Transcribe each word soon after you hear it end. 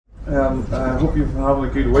I hope you've been having a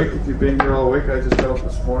good week. If you've been here all week, I just got up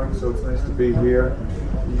this morning, so it's nice to be here.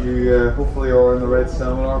 You hopefully are in the right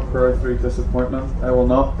seminar, Prayer Through Disappointment. I will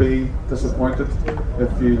not be disappointed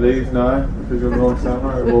if you leave now because you're in the wrong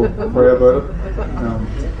seminar. I will pray about it.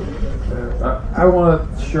 I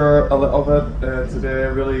want to share a little bit today,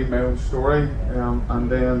 really my own story, and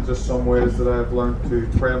then just some ways that I've learned to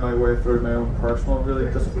pray my way through my own personal,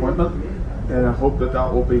 really, disappointment. And I hope that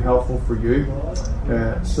will be helpful for you.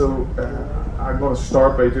 So I'm going to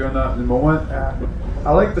start by doing that in a moment.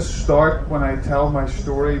 I like to start when I tell my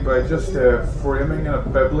story by just framing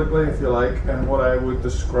it biblically, if you like, and what I would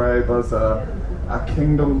describe as a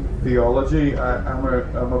kingdom theology.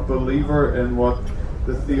 I'm a believer in what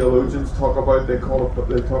the theologians talk about. They talk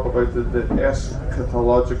about the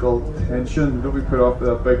eschatological tension. Don't be put off with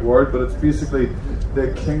that big word, but it's basically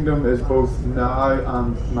the kingdom is both now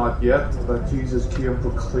and not yet. That Jesus came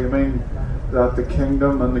proclaiming that the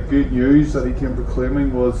kingdom, and the good news that he came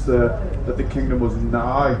proclaiming was that the kingdom was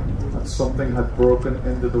now, that something had broken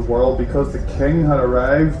into the world. Because the king had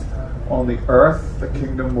arrived on the earth, the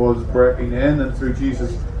kingdom was breaking in, and through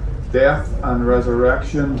Jesus' death and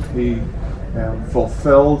resurrection, he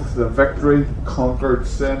fulfilled the victory, conquered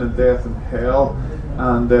sin and death and hell,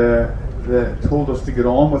 and they told us to get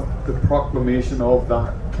on with the proclamation of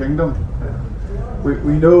that kingdom.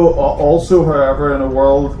 We know also, however, in a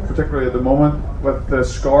world, particularly at the moment, with the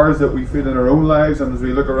scars that we feel in our own lives, and as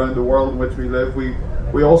we look around the world in which we live,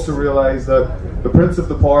 we also realize that the prince of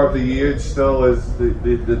the power of the age still is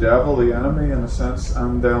the devil, the enemy, in a sense,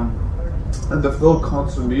 and the full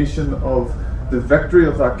consummation of the victory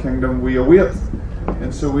of that kingdom we await.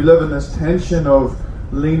 And so we live in this tension of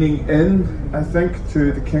leaning in, I think,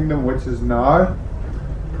 to the kingdom which is now,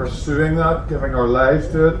 pursuing that, giving our lives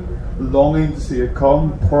to it, longing to see it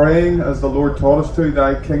come, praying as the Lord taught us to,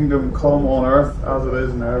 thy kingdom come on earth as it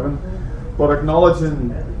is in heaven, but acknowledging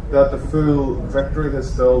that the full victory is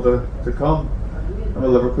still to come. I'm a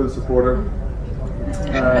Liverpool supporter.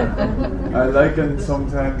 I liken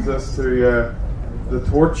sometimes this to the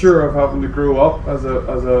torture of having to grow up as a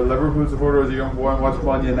Liverpool supporter, as a young boy, and watch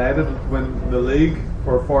Man United win the league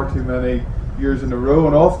for far too many years in a row,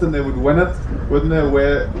 and often they would win it, wouldn't they,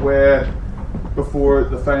 way before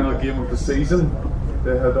the final game of the season.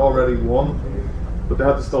 They had already won, but they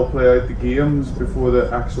had to still play out the games before the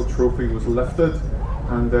actual trophy was lifted.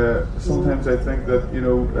 And sometimes I think that,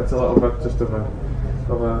 it's a little bit just of an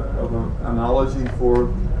analogy for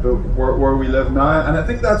where we live now. And I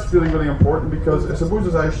think that's really, really important, because I suppose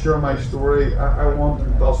as I share my story, I want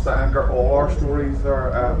us to anchor all our stories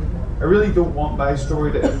there. I really don't want my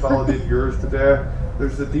story to invalidate yours today.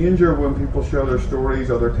 There's a danger when people share their stories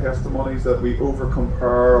or their testimonies that we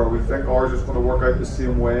over-compare, or we think ours is going to work out the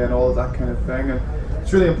same way and all of that kind of thing. And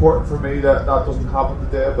it's really important for me that doesn't happen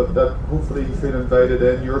today, but that hopefully you feel invited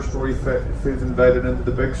in, your story feels invited into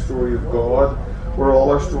the big story of God, where all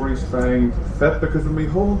our stories find fit. Because when we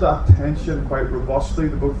hold that tension quite robustly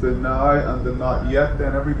to both the now and the not yet,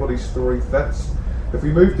 then everybody's story fits. If we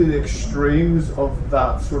move to the extremes of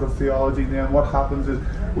that sort of theology, then what happens is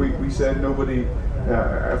we say nobody.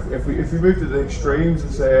 If we move to the extremes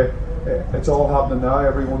and say it's all happening now,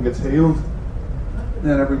 everyone gets healed,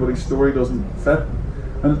 then everybody's story doesn't fit.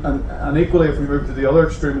 And equally, if we move to the other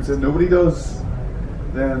extreme and say nobody does,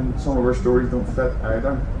 then some of our stories don't fit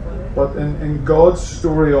either. But in God's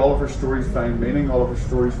story, all of our stories find meaning, all of our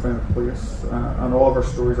stories find a place, and all of our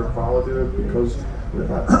stories are validated because we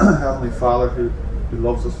have a Heavenly Father who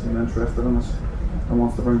loves us and interested in us and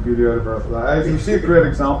wants to bring beauty out of our lives. And you see a great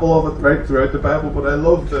example of it right throughout the Bible, but I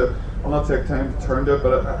love to, I'll not take time to turn to it,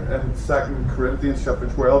 but in 2 Corinthians chapter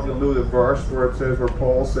 12, you'll know the verse where it says, where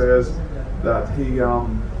Paul says that he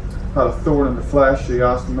had a thorn in the flesh. He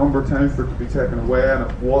asked a number of times for it to be taken away, and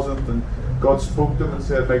it wasn't, and God spoke to him and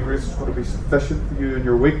said, my grace is going to be sufficient for you in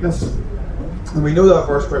your weakness. And we know that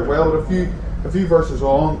verse quite well, but a few verses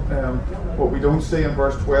on, what we don't see in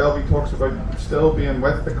verse 12, he talks about still being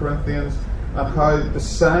with the Corinthians, and how the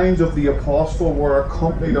signs of the apostle were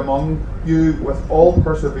accompanied among you with all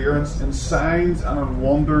perseverance in signs and in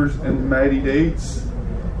wonders and mighty deeds.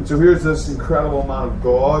 And so here's this incredible man of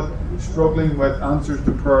God struggling with answers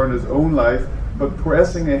to prayer in his own life, but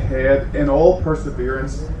pressing ahead in all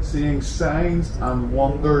perseverance, seeing signs and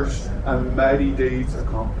wonders and mighty deeds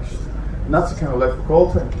accomplished. And that's the kind of life we're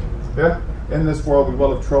called to. Yeah? In this world we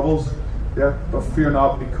will have troubles, yeah, but fear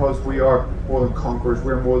not, because we are more than conquerors,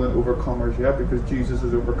 we're more than overcomers, yeah, because Jesus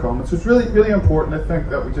has overcome. And so it's really, really important, I think,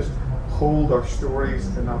 that we just hold our stories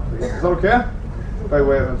in that place. Is that okay? By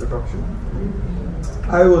way of introduction.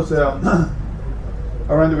 I was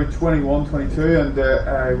around about 21, 22, and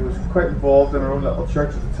I was quite involved in our own little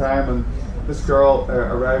church at the time, and this girl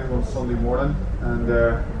arrived one Sunday morning and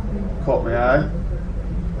caught my eye.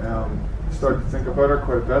 Started to think about her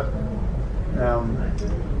quite a bit.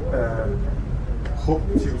 Hoped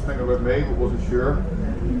she was thinking about me, but wasn't sure.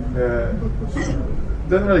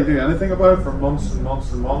 Didn't really do anything about it for months and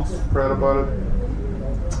months and months. Prayed about it.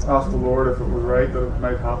 Asked the Lord if it was right that it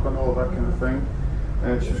might happen, all that kind of thing.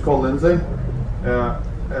 She was called Lindsay. I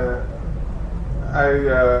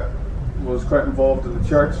was quite involved in the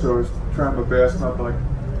church, so I was trying my best not to,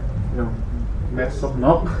 mess something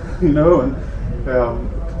up, And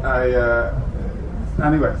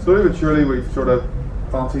anyway, slowly but surely we sort of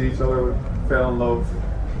fancied each other, we fell in love,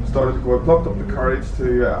 started to go. I plucked up the courage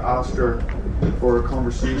to ask her for a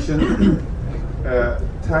conversation.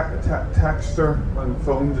 Text her when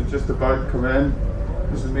phones had just about come in.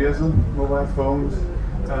 It was amazing, mobile phones,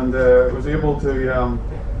 and was able to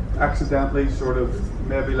accidentally sort of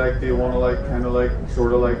maybe do you want to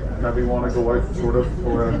maybe want to go out sort of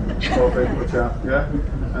for a coffee or chat, yeah.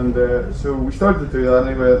 And so we started to do that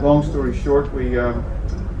anyway. Long story short, we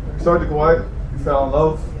started to go out, we fell in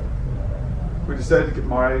love, we decided to get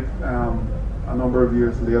married a number of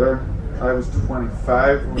years later. I was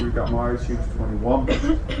 25 when we got married, she was 21.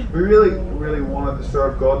 We really, really wanted to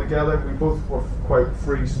serve God together. We both were quite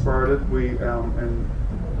free-spirited. We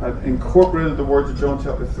had incorporated the words of John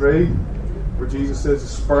chapter 3, where Jesus says, the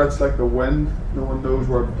Spirit's like the wind. No one knows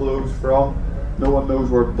where it blows from. No one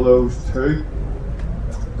knows where it blows to.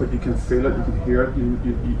 But you can feel it, you can hear it,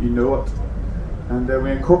 you know it. And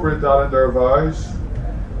we incorporated that into our vows.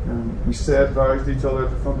 We said vows to each other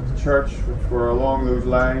at the front of the church, which were along those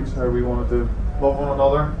lines, how we wanted to love one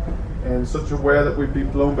another in such a way that we'd be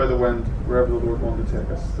blown by the wind wherever the Lord wanted to take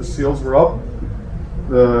us. The sails were up.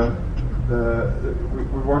 We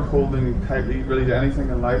weren't holding tightly really to anything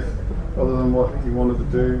in life other than what He wanted to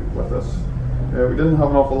do with us. We didn't have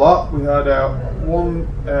an awful lot. We had one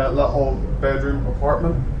little bedroom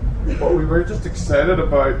apartment, but we were just excited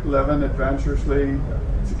about living adventurously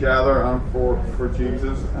together and for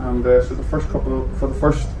Jesus. And so for the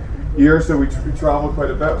first year or so, we travelled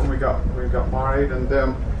quite a bit when we got married. And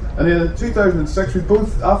then in 2006,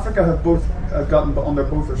 Africa had gotten under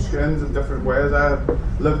both our skins in different ways. I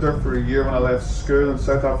had lived there for a year when I left school in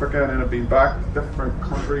South Africa, and then I'd been back to different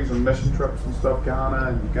countries on mission trips and stuff, Ghana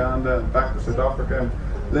and Uganda and back to South Africa. And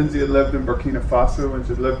Lindsay had lived in Burkina Faso, and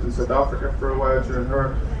she'd lived in South Africa for a while during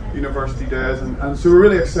her university days, and so we're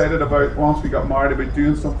really excited about, once we got married, about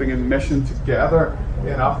doing something in mission together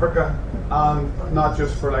in Africa, and not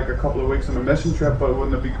just for a couple of weeks on a mission trip, but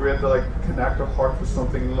wouldn't it be great to connect our hearts with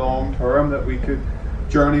something long term that we could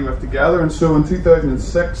journey with together? And so in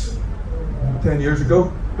 2006, 10 years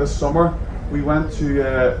ago, this summer, we went to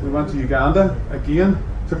Uganda again.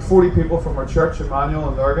 Took 40 people from our church, Emmanuel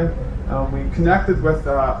and Lurgan, and we connected with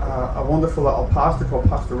a wonderful little pastor called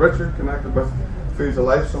Pastor Richard, connected with Foods of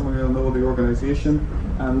Life. Some of you will know the organisation,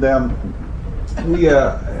 and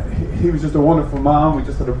he was just a wonderful man. We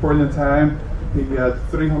just had a brilliant time. He had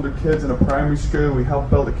 300 kids in a primary school. We helped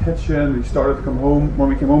build a kitchen. He started to come home. When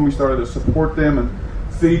we came home, we started to support them and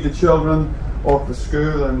feed the children of the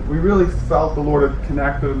school, and we really felt the Lord had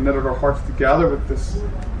connected and knitted our hearts together with this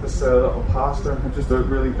little pastor. And just a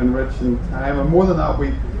really enriching time. And more than that,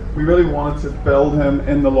 we really wanted to build him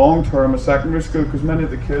in the long term a secondary school, because many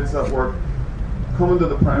of the kids that were coming to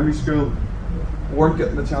the primary school weren't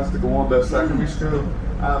getting the chance to go on to a secondary school,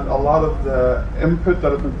 and a lot of the input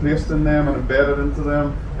that had been placed in them and embedded into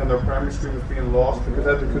them in their primary school was being lost because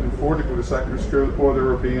they couldn't afford to go to secondary school, or they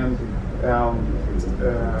were being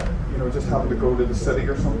just having to go to the city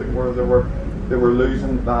or something where they were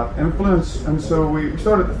losing that influence. And so we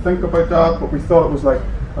started to think about that, but we thought it was like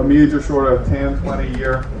a major sort of 10-20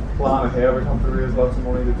 year plan ahead. We'd have to raise lots of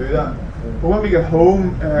money to do that. But when we got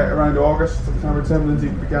home around August, September time, Lindsay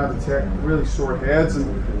began to take really sore heads,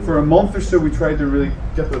 and for a month or so we tried to really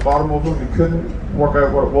get to the bottom of it. We couldn't work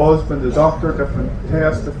out what it was. Been to the doctor, different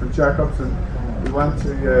tests, different checkups, and we went to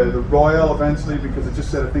the Royal eventually, because it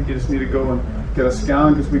just said, I think you just need to go and get a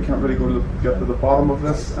scan, because we can't really get to the bottom of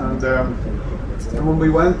this. And when we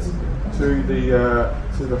went to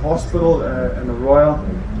the hospital in the Royal,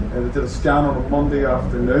 they did a scan on a Monday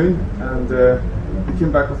afternoon, and they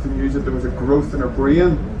came back with the news that there was a growth in her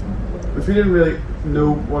brain, which we didn't really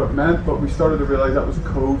know what it meant, but we started to realise that was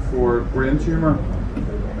code for brain tumour.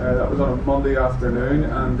 That was on a Monday afternoon,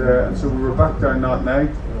 and so we were back down that night,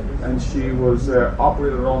 and she was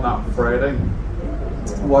operated on that Friday.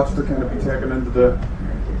 I watched her kind of be taken into the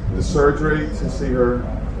surgery to see her,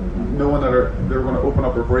 knowing that they were going to open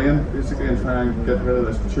up her brain basically and try and get rid of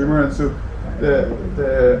this tumour. And so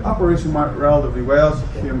the operation went relatively well.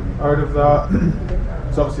 She came out of that.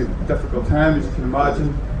 It's obviously a difficult time, as you can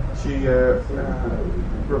imagine. She started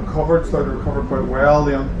to recover quite well.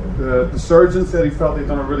 The surgeon said he felt he'd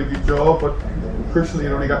done a really good job, but crucially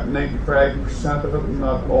he'd only got 95% of it,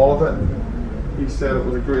 not all of it. He said it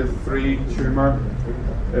was a grade 3 tumour.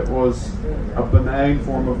 It was a benign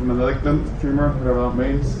form of malignant tumour, whatever that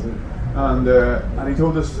means. And he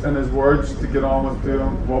told us in his words to get on with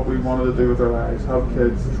doing what we wanted to do with our lives: have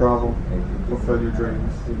kids, travel, fulfill your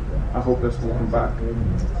dreams. I hope this will come back.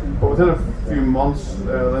 But within a few months,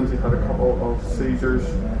 Lindsay had a couple of seizures.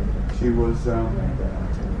 She was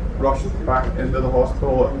rushed back into the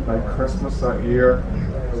hospital by Christmas that year.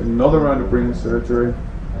 Another round of brain surgery,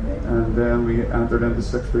 and then we entered into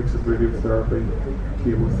 6 weeks of radiotherapy,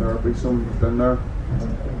 chemotherapy. Some of you've been there,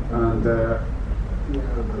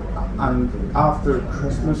 and after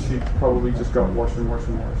Christmas, she probably just got worse and worse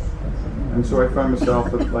and worse. And so I found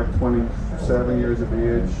myself at like 27 years of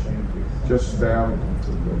age, just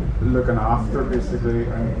looking after, basically,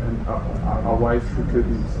 and a wife who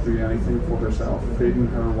couldn't do anything for herself, feeding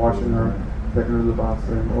her, washing her, taking her to the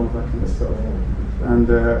bathroom, all of that kind of stuff. And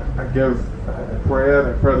I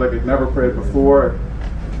prayed like I'd never prayed before.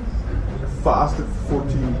 I fasted for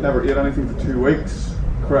 14, never ate anything for 2 weeks,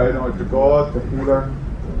 cried out to God, to heal her.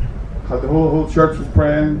 Had the whole church was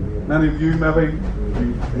praying. Many of you maybe,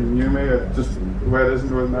 you knew me. Just the way it is in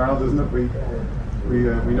Northern Ireland, isn't it? We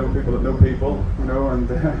know people that know people, you know, and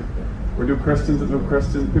we know Christians that know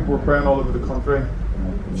Christians. People were praying all over the country.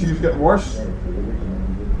 She was getting worse.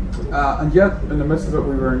 And yet, in the midst of it,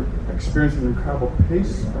 we were experiencing incredible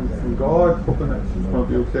peace from God, hoping that she was going to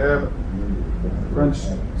be okay. But around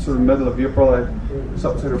sort of middle of April, I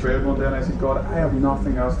sat beside her bed one day and I said, God, I have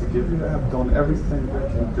nothing else to give you. I have done everything I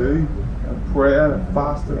can do. I prayed, I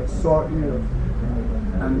fasted, I sought you,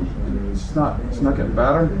 and it's not getting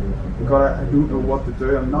better. God, I don't know what to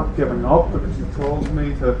do. I'm not giving up, because you told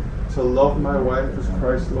me to love my wife as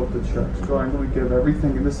Christ loved the church. So I'm going to give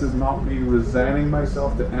everything, and this is not me resigning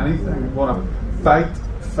myself to anything. I want to fight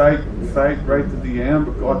right to the end.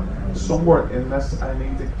 But God, somewhere in this, I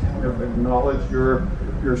need to kind of acknowledge your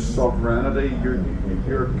sovereignty,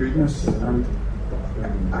 your goodness, and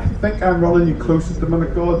I think I'm running you close at the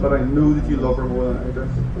minute, God, but I know that you love her more than I do.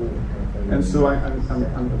 And so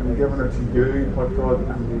I'm giving her to you, but God,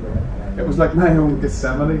 it was like my own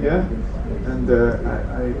Gethsemane, yeah. And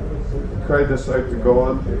I cried this out to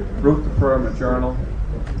God, wrote the prayer in my journal.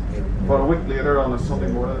 About a week later, on a Sunday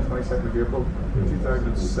morning, the 22nd of April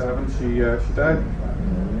 2007, she died.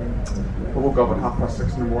 I woke up at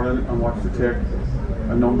 6:30 in the morning and watched her take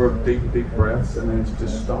a number of deep breaths, and then she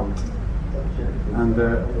just stopped.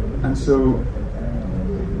 And so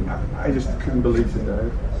I just couldn't believe she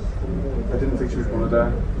died. I didn't think she was going to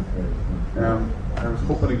die. I was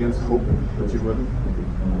hoping against hope that she wouldn't,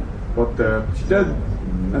 but she did.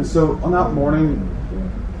 And so on that morning,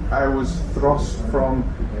 I was thrust from,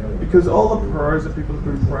 because all the prayers that people have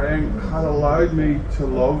been praying had allowed me to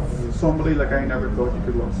love somebody like I never thought you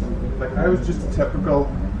could love somebody. Like, I was just a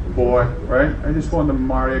typical boy, right? I just wanted to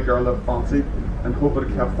marry a girl that fancied and hope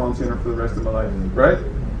I'd kept fancying her for the rest of my life, right?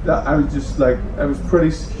 That I was just like, I was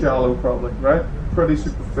pretty shallow probably, right? Pretty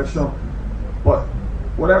superficial. But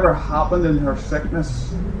whatever happened in her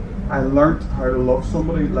sickness, I learnt how to love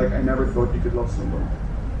somebody like I never thought you could love somebody.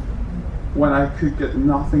 When I could get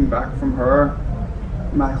nothing back from her,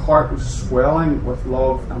 my heart was swelling with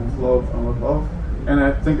love and with love and with love. And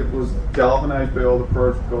I think it was galvanized by all the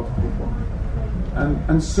prayers of God's people.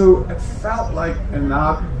 And so it felt like in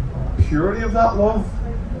that purity of that love,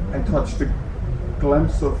 I touched a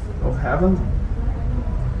glimpse of heaven.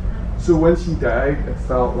 So when she died, it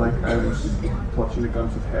felt like I was touching a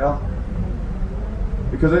glimpse of hell.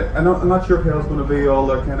 Because I'm not sure if hell's going to be all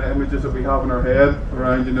the kind of images that we have in our head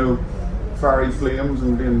around, you know, fiery flames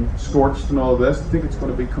and being scorched and all of this. I think it's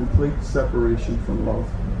going to be complete separation from love.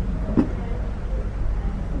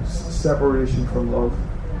 Separation from love.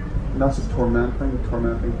 And that's a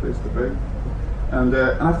tormenting place to be. And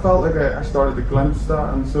I felt like I started to glimpse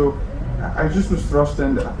that, and so I just was thrust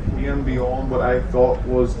into a pain beyond what I thought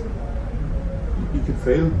was you could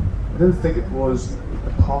feel. I didn't think it was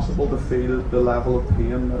possible to feel the level of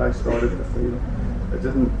pain that I started to feel. I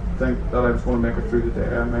didn't think that I was going to make it through the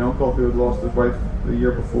day. And my uncle, who had lost his wife the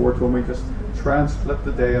year before, told me just try and split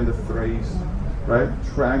the day into threes, right?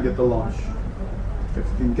 Try and get the lunch. If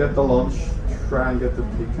you can get the lunch, try and get the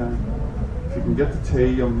tea time. If you can get the tea,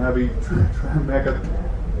 you'll maybe try and make it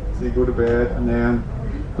so you go to bed. And then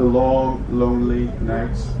the long, lonely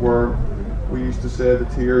nights where we used to say the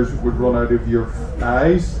tears would run out of your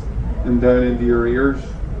eyes and down into your ears.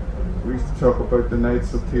 We used to talk about the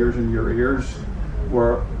nights of tears in your ears,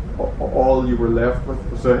 where all you were left with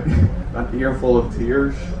was an earful of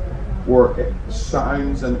tears, where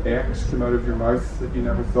sounds and aches came out of your mouth that you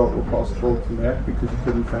never thought were possible to make because you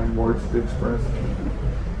couldn't find words to express.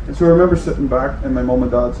 And so I remember sitting back in my mum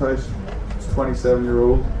and dad's house, I was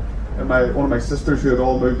 27-year-old, and one of my sisters who had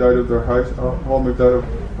all moved out of their house,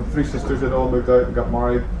 my three sisters had all moved out and got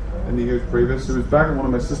married in the years previous. So it was back in one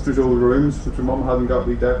of my sister's old rooms, which my mum hadn't got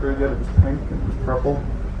redecorated yet. It was pink and it was purple.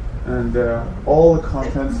 And all the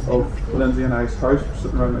contents of Lindsay and I's house were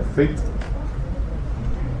sitting around my feet.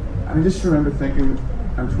 And I just remember thinking,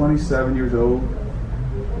 I'm 27 years old,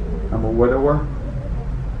 I'm a widower,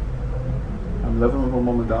 I'm living with my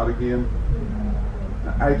mum and dad again.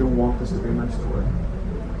 I don't want this to be my story.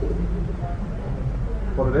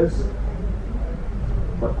 But it is.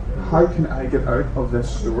 But how can I get out of this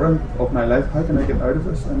story of my life? How can I get out of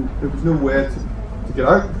this? And there was no way to get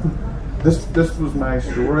out. This was my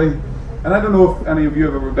story. And I don't know if any of you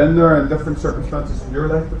have ever been there in different circumstances in your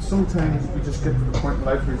life, but sometimes you just get to the point in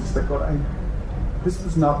life where you just think, God, this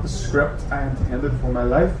was not the script I intended for my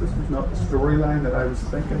life. This was not the storyline that I was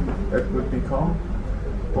thinking it would become.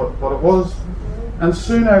 But it was. And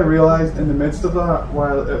soon I realised in the midst of that,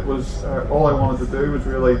 while it was all I wanted to do was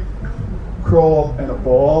really crawl up in a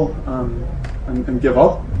ball and give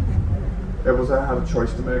up, it was I had a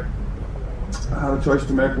choice to make. I had a choice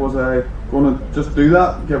to make. Was I going to just do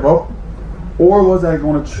that, give up? Or was I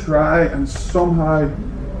going to try and somehow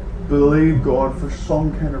believe God for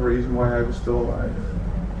some kind of reason why I was still alive?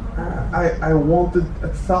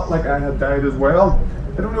 It felt like I had died as well.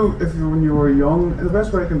 I don't know if when you were young, the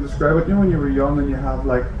best way I can describe it, when you were young and you have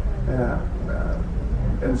like,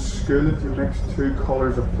 in school that you mix two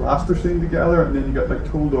colours of plasticine together and then you got like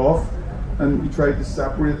told off and you tried to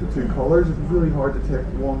separate the two colours. It was really hard to take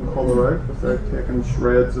one colour out without taking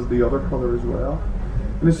shreds of the other colour as well.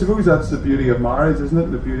 And I suppose that's the beauty of marriage, isn't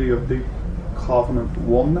it? The beauty of deep covenant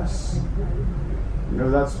oneness. You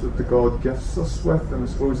know, that's what the God gifts us with, and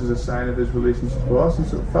I suppose is a sign of his relationship to us. And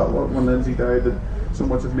so it felt like when Lindsay died that so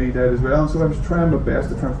much of me died as well. And so I was trying my best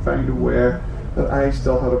to try and find a way that I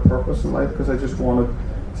still had a purpose in life, because I just wanted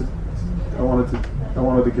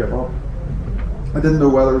to give up. I didn't know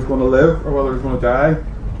whether I was going to live or whether I was going to die,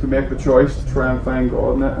 to make the choice to try and find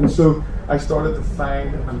God in it. And so I started to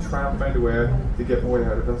find and try and find a way to get my way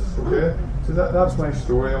out of this. Okay? So that's my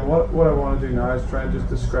story, and what I want to do now is try and just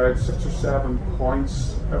describe 6 or 7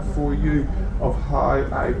 points for you of how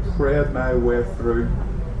I prayed my way through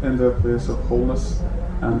into a place of wholeness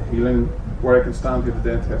and healing, where I can stand here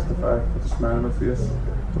today and testify with a smile on my face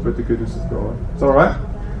about the goodness of God. Is that alright?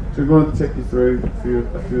 So I'm going to take you through a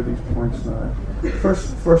few of these points now.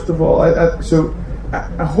 First of all,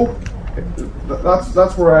 I hope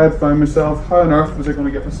that's where I had found myself. How on earth was I going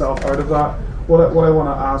to get myself out of that? What I want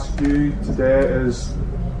to ask you today is,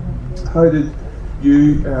 how did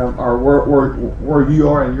you, or where you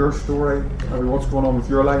are in your story, what's going on with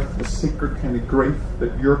your life, the secret kind of grief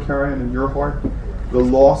that you're carrying in your heart, the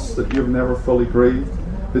loss that you've never fully grieved,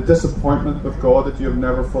 the disappointment with God that you have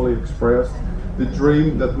never fully expressed, the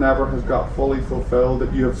dream that never has got fully fulfilled,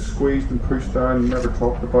 that you have squeezed and pushed down and never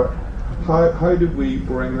talked about. How did we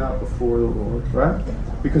bring that before the Lord, right?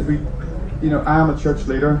 Because I'm a church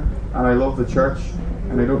leader and I love the church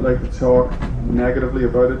and I don't like to talk negatively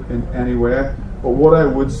about it in any way. But what I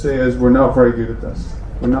would say is we're not very good at this.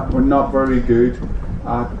 We're not very good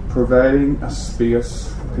at providing a space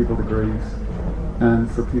for people to grieve and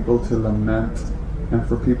for people to lament and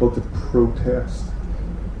for people to protest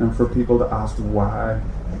and for people to ask why.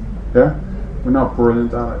 Yeah? We're not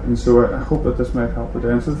brilliant at it, and so I hope that this might help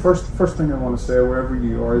today. And so the first thing I want to say, wherever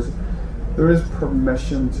you are, is there is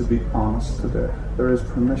permission to be honest today. There is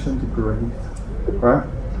permission to grieve, right?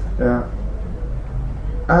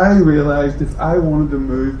 I realised if I wanted to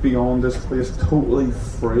move beyond this place totally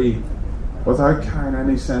free, without carrying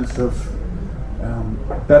any sense of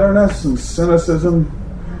bitterness and cynicism,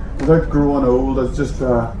 without growing old as just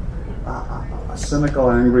a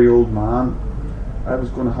cynical, angry old man, I was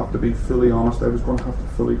going to have to be fully honest. I was going to have to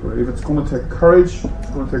fully grieve. It's going to take courage. It's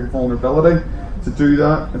going to take vulnerability to do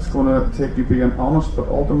that. It's going to take you being honest, but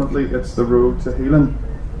ultimately it's the road to healing.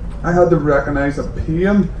 I had to recognise that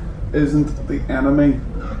pain isn't the enemy.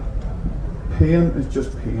 Pain is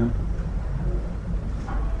just pain.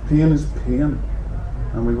 Pain is pain,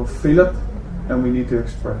 and we will feel it, and we need to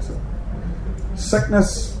express it.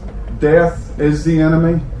 Sickness, death is the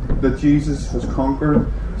enemy that Jesus has conquered.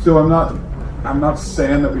 So I'm not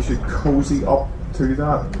saying that we should cozy up to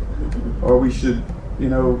that, or we should,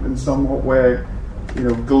 in some way,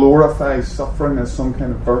 glorify suffering as some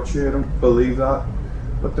kind of virtue. I don't believe that.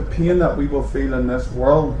 But the pain that we will feel in this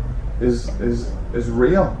world is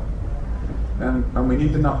real. And we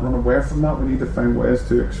need to not run away from that. We need to find ways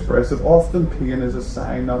to express it. Often pain is a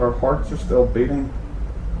sign that our hearts are still beating.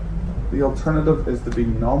 The alternative is to be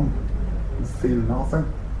numb and feel nothing.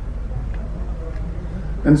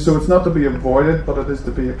 And so it's not to be avoided, but it is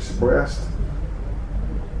to be expressed.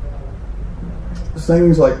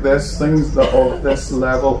 Things like this, things that of this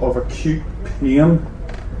level of acute pain,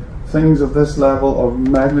 things of this level of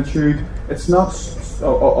magnitude, it's not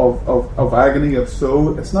of agony of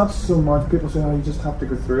soul. It's not so much, people say, oh, you just have to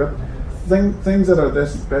go through it. Things that are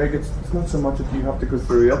this big, it's not so much that you have to go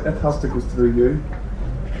through it, it has to go through you.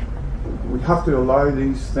 We have to allow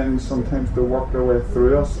these things sometimes to work their way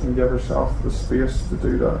through us and give ourselves the space to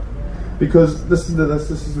do that. Because this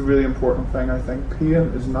is a really important thing, I think.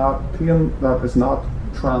 Pain that is not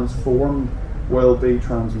transformed will be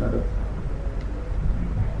transmitted.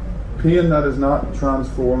 Pain that is not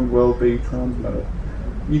transformed will be transmitted.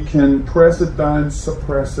 You can press it down,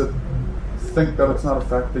 suppress it, think that it's not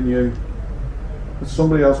affecting you, but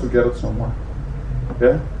somebody else will get it somewhere.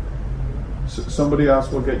 Okay? Somebody else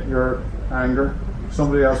will get your anger.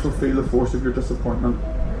 Somebody else will feel the force of your disappointment.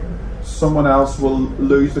 Someone else will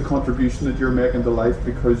lose the contribution that you're making to life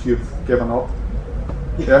because you've given up.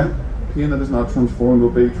 Yeah? Pain that is not transformed will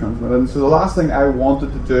be transmitted. And so the last thing I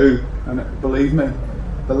wanted to do, and believe me,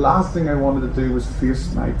 the last thing I wanted to do was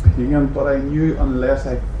face my pain, but I knew unless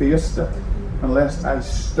I faced it, unless I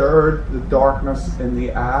stared the darkness in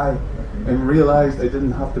the eye and realised I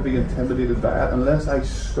didn't have to be intimidated by it, unless I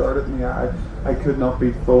stared it in the eye, I could not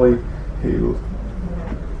be fully healed.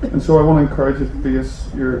 And so I want to encourage you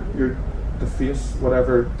to face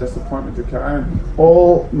whatever disappointment you're carrying.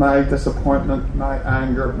 All my disappointment, my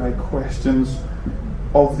anger, my questions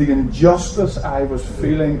of the injustice I was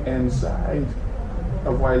feeling inside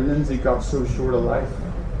of why Lindsay got so short of life.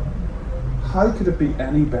 How could it be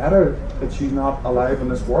any better that she's not alive in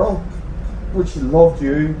this world? Where she loved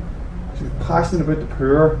you, she was passionate about the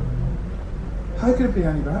poor. How could it be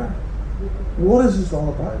any better? What is this all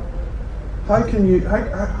about? How can you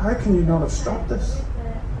not have stopped this?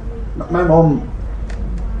 My mum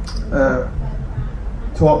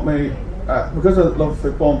taught me, because I loved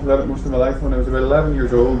football and played it most of my life. When I was about 11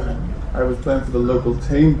 years old, I was playing for the local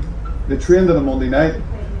team. They trained on a Monday night.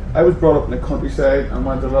 I was brought up in the countryside and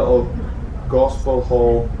went to a little gospel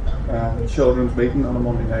hall children's meeting on a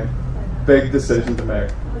Monday night. Big decision to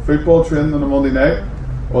make. Football training on a Monday night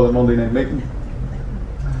or the Monday night meeting.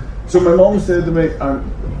 So my mum said to me,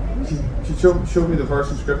 she showed me the verse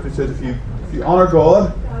in scripture that says, if you honour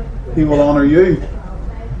God, He will honour you.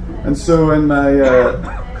 And so in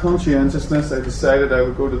my conscientiousness, I decided I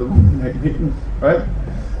would go to the Monday night meeting, right?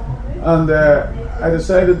 And I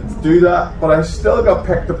decided to do that, but I still got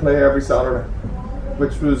picked to play every Saturday,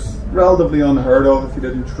 which was relatively unheard of if you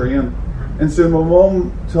didn't train. And so my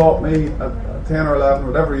mum taught me at 10 or 11,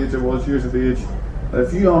 whatever age it was, years of age, that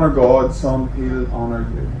if you honour God, son, He'll honour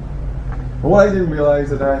you. But what I didn't realise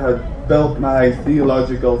that I had built my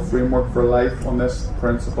theological framework for life on this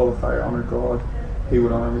principle: if I honour God, He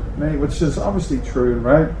would honour me, which is obviously true and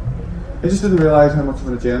right. I just didn't realise how much of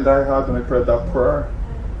an agenda I had when I prayed that prayer.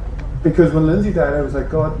 Because when Lindsay died, I was like,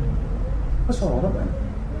 God, what's all about it?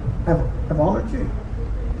 I've honoured you.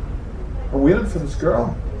 I waited for this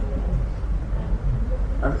girl.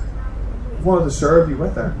 I've wanted to serve you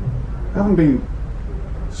with her. I haven't been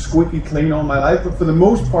squeaky clean all my life, but for the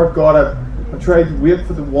most part, God, I tried to wait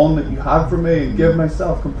for the one that you had for me and give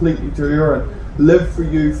myself completely to you and live for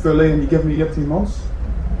you fully, and you give me 18 months.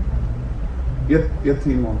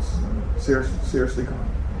 18 months. Seriously, God.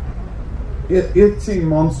 18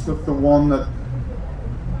 months with the one that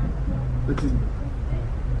you...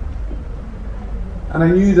 And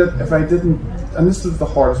I knew that if I didn't, and this was the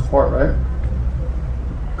hardest part, right?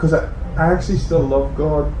 Because I actually still love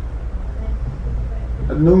God.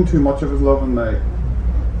 I'd known too much of His love in my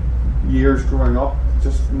years growing up to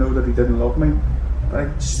just know that He didn't love me. But I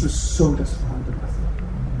just was so disappointed with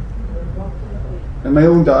Him. And my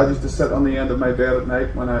own dad used to sit on the end of my bed at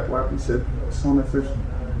night when I wept and said, son, if there's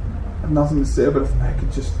nothing to say, but if I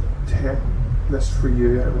could just take this for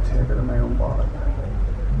you, I would take it in my own body.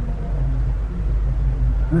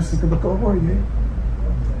 And I was thinking, but God, where are you?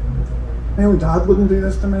 My own dad wouldn't do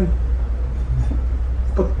this to me.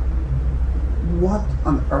 But what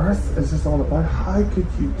on earth is this all about? How could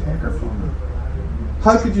you take her from me?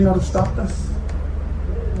 How could you not have stopped this?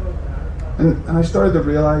 And I started to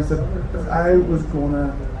realise that if I was going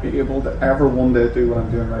to be able to ever one day do what I'm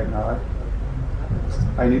doing right now,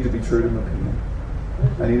 I needed to be true to my pain.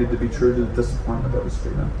 I needed to be true to the disappointment I was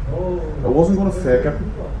feeling. I wasn't going to fake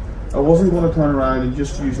it. I wasn't going to turn around and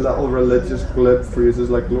just use little religious glib phrases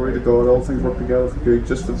like glory to God, all things work together for good,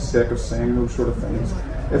 just for the sake of saying those sort of things,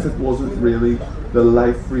 if it wasn't really the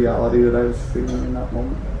life reality that I was feeling in that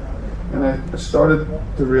moment. And I started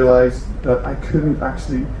to realise that I couldn't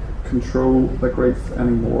actually control the grief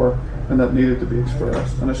anymore, and that needed to be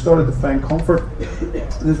expressed. And I started to find comfort.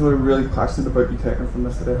 This is what I'm really passionate about you taking from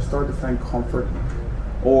this today. I started to find comfort,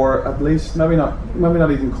 or at least maybe not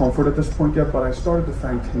even comfort at this point yet, but I started to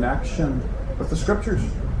find connection with the scriptures.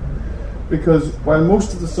 Because while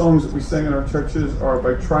most of the songs that we sing in our churches are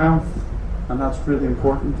about triumph, and that's really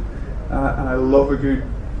important, and I love a good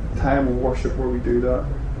time of worship where we do that,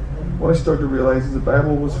 what I started to realise is the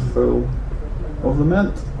Bible was full of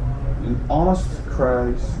lament and honest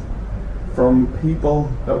cries from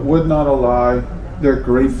people that would not allow their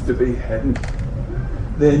grief to be hidden.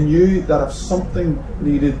 They knew that if something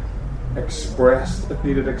needed expressed, it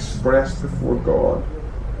needed expressed before God.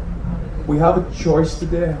 We have a choice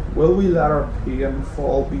today. Will we let our pain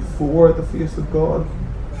fall before the face of God?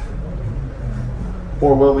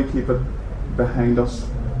 Or will we keep it behind us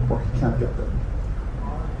where He can't get there?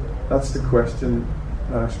 That's the question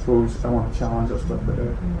that I suppose I want to challenge us with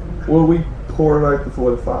today. Will we pour it out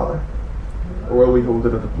before the Father? Or will we hold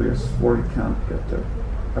it at a place where He can't get there?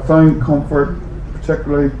 I found comfort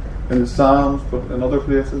particularly in the Psalms, but in other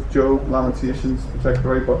places, Job, Lamentations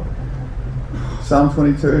particularly, but Psalm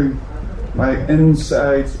 22, my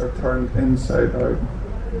insides are turned inside out.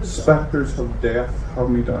 Spectres of death have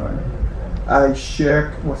me down. I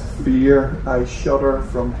shake with fear, I shudder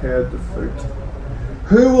from head to foot.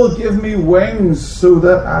 Who will give me wings so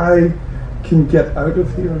that I can get out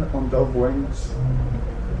of here on dove wings?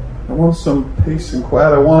 I want some peace and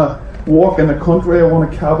quiet. I want to walk in the country. I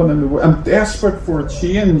want a cabin in the woods. I'm desperate for a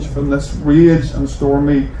change from this rage and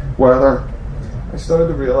stormy weather. I started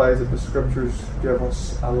to realise that the scriptures give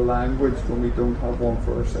us a language when we don't have one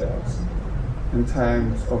for ourselves in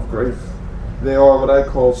times of grief. They are what I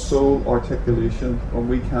call soul articulation when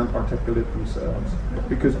we can't articulate themselves.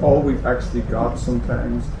 Because all we've actually got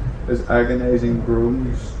sometimes is agonising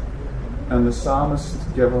groans. And the psalmists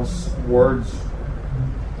give us words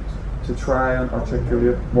to try and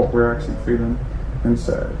articulate what we're actually feeling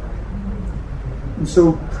inside. And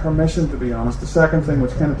so, permission to be honest. The second thing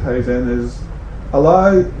which kind of ties in is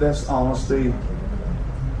allow this honesty,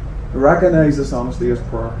 recognise this honesty as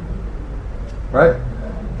prayer. Right?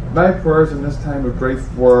 My prayers in this time of grief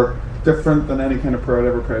were different than any kind of prayer I'd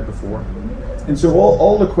ever prayed before. And so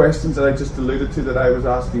all the questions that I just alluded to that I was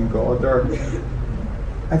asking God there,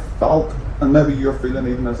 I felt, and maybe you're feeling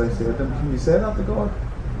even as I said them, can you say that to God?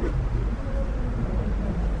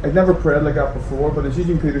 I'd never prayed like that before, but as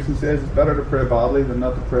Eugene Peterson says, it's better to pray badly than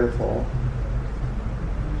not to pray at all.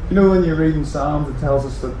 You know, when you're reading Psalms, it tells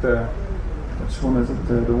us that which one is it?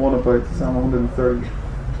 The one about Psalm 133,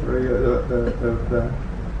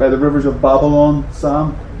 by the rivers of Babylon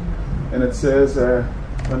Psalm, and it says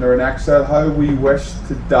when they're in exile, how we wish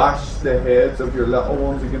to dash the heads of your little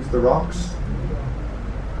ones against the rocks.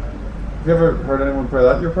 Have you ever heard anyone pray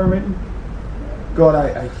that in your prayer meeting? God,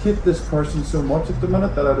 I hate this person so much at the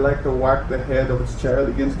minute that I'd like to whack the head of its child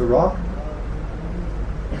against the rock.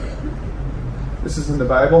 This is in the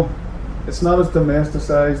Bible. It's not as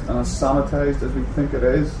domesticised and as sanitised as we think it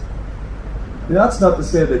is. And that's not to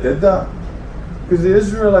say they did that. Because the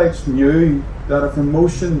Israelites knew that if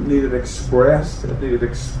emotion needed expressed, it needed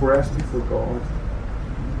expressed before God.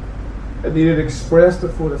 It needed expressed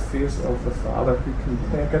before the face of the Father, who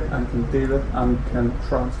can take it and can deal it and can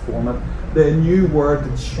transform it. They knew where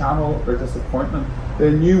to channel their disappointment.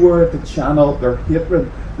 They knew where to channel their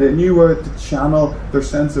hatred. They knew where to channel their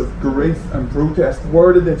sense of grief and protest.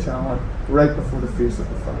 Where did they channel it? Right before the face of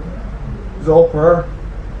the Father. It was all prayer.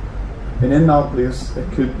 And in that place,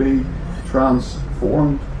 it could be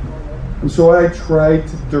transformed. And so I tried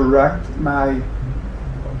to direct my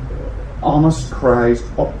honest cries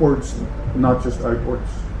upwards, not just outwards.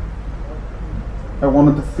 I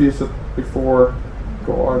wanted to face it before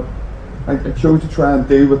God. I chose to try and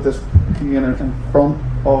deal with this pain in front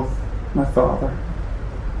of my Father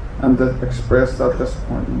and to express that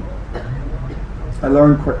disappointment. I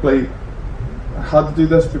learned quickly I had to do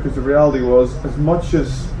this because the reality was, as much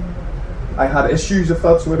as I had issues, if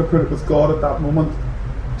that's the way to put it, with God at that moment,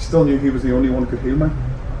 I still knew He was the only one who could heal me,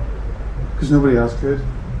 because nobody else could.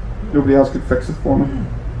 Nobody else could fix it for me.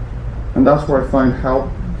 And that's where I found help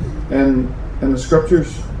in the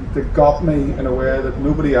scriptures. They got me in a way that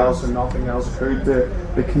nobody else and nothing else could.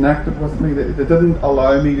 They connected with me. They didn't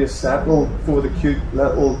allow me to settle for the cute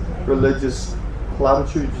little religious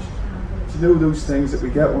platitudes. Do you know those things that we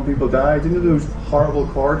get when people die? Do you know those horrible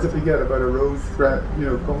cards that we get about a rose,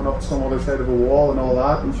 coming up some other side of a wall and all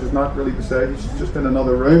that, and she's not really beside you, she's just in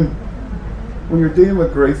another room? When you're dealing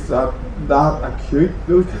with grief that acute,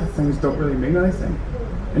 those kind of things don't really mean anything.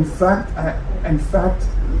 In fact,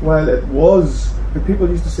 while it was, the people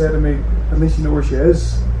used to say to me, "At least you know where she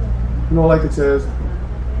is." And all I could say is,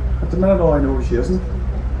 at the minute, all I know is she isn't.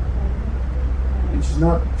 And she's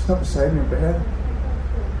not beside me in bed.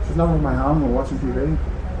 She's not holding my hand when we're watching TV.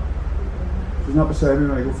 She's not beside me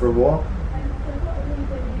when I go for a walk.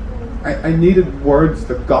 I needed words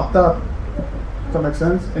that got that. Does that make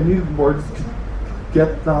sense? I needed words to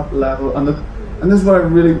get that level. And this is what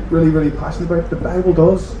I'm really, really, really passionate about. The Bible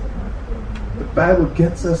does. The Bible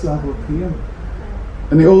gets this level of pain.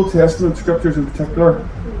 In the Old Testament scriptures in particular,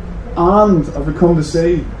 and as we come to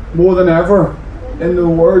see more than ever, in the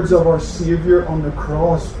words of our Saviour on the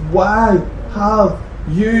cross, "Why have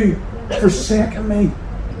you forsaken me?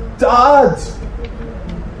 Dad,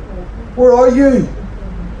 where are you?"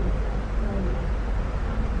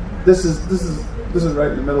 This is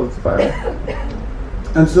right in the middle of the Bible.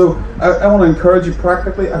 And so I want to encourage you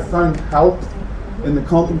practically. I found help in the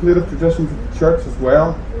contemplative traditions of the church as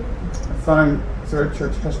well. I found throughout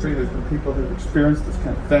church history there's been people who've experienced this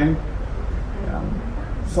kind of thing.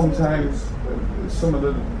 Sometimes some of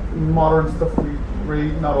the modern stuff we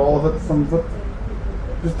read, not all of it, some of it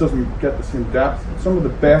just doesn't get the same depth. Some of the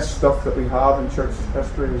best stuff that we have in church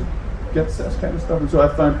history gets this kind of stuff. And so I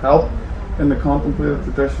found help in the contemplative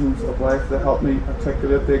traditions of life that help me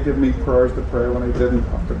articulate. They give me prayers to pray when I didn't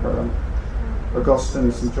have to pray them.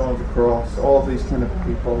 Augustine, St. John of the Cross, all of these kind of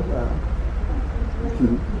people.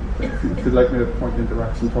 If you'd like me to point you in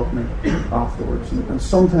direction, talk to me afterwards. And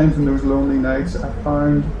sometimes in those lonely nights, I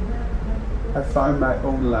found my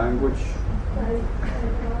own language.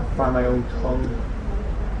 I found my own tongue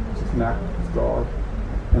to connect with God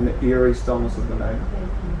in the eerie stillness of the night.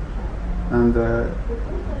 And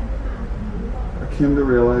I came to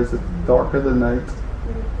realise that the darker the night,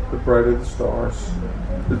 the brighter the stars,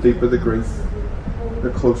 the deeper the grief, the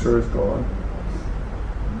closer is God.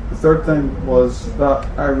 The third thing was that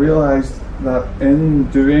I realised that in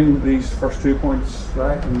doing these first 2 points,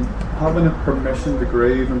 right, and having a permission to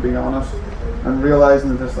grieve and be honest, and realising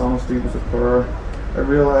that this honesty was a prayer, I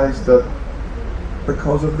realised that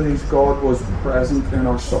because of these, God was present in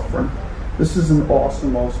our suffering. This is an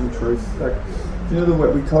awesome, awesome truth. Like, you know the way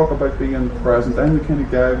we talk about being present. I'm the kind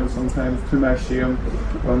of guy when sometimes, to my shame,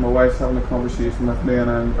 when my wife's having a conversation with me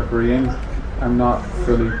and I'm agreeing, I'm not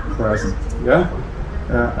fully present. Yeah?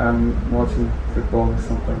 I'm watching football or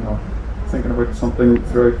something, or thinking about something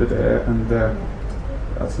throughout the day, and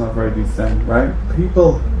that's not a very good thing, right?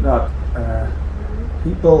 People that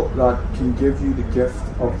can give you the gift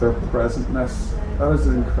of their presentness, that is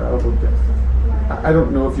an incredible gift. I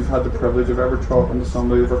don't know if you've had the privilege of ever talking to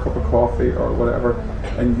somebody over a cup of coffee or whatever,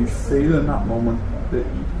 and you feel in that moment that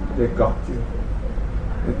they got you.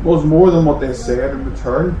 It was more than what they said in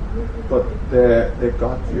return, but they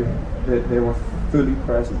got you. They were fully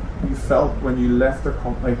present. You felt when you left their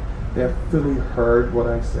company, they had fully heard what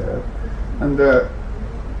I said. And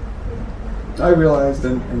I realised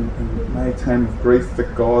in my time of grief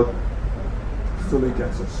that God fully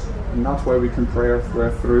gets us. And that's why we can pray our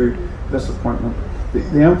way through disappointment.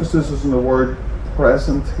 The emphasis is on the word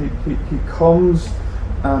present. He comes,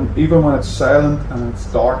 and even when it's silent and it's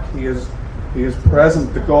dark, He is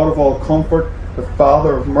present. The God of all comfort, the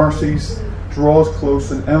Father of mercies, draws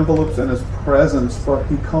close and envelopes in His presence, but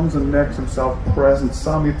He comes and makes Himself present.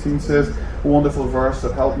 Psalm 18 says, a wonderful verse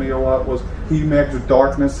that helped me a lot was, He makes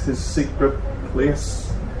darkness His secret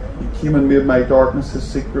place. He came and made my darkness His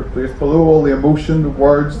secret place. Below all the emotion, the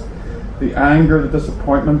words, the anger, the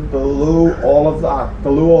disappointment, below all of that,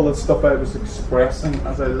 below all the stuff I was expressing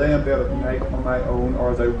as I lay in bed at night on my own,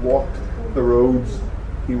 or as I walked the roads,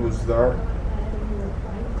 He was there.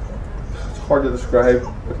 It's hard to describe,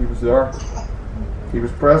 but He was there. He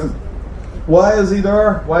was present. Why is He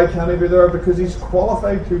there? Why can't He be there? Because He's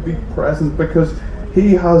qualified to be present, because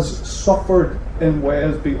He has suffered in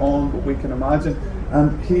ways beyond what we can imagine,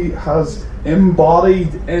 and He has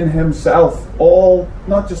embodied in Himself all,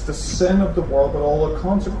 not just the sin of the world, but all the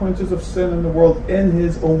consequences of sin in the world in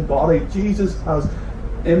His own body. Jesus has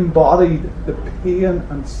embodied the pain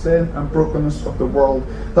and sin and brokenness of the world.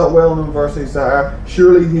 That well-known verse Isaiah,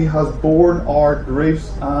 surely He has borne our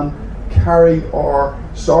griefs and carried our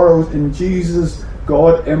sorrows. In Jesus,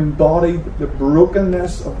 God embodied the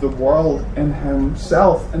brokenness of the world in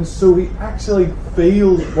Himself, and so He actually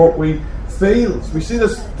feels what we feel. We see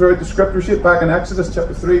this throughout the scripture. See it back in Exodus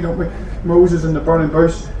chapter 3, don't we? Moses in the burning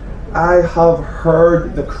bush, I have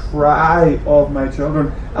heard the cry of my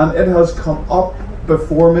children, and it has come up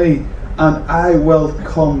before me, and I will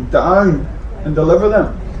come down and deliver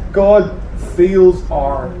them. God feels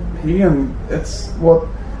our pain. It's what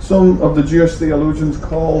some of the Jewish theologians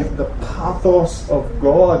call the pathos of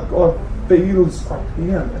God. God feels our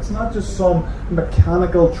pain. It's not just some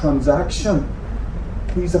mechanical transaction.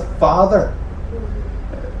 He's a father.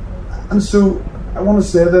 And so I want to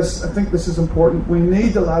say this, I think this is important. We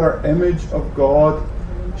need to let our image of God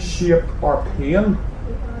shape our pain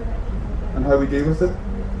and how we deal with it,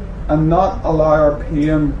 and not allow our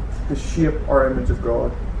pain to shape our image of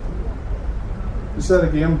God. To say it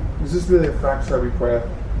again, because this really affects how we pray.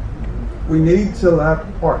 We need to let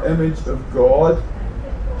our image of God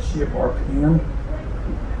shape our pain,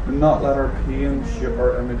 and not let our pain shape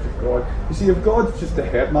our image of God. You see, if God's just the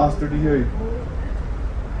headmaster to you,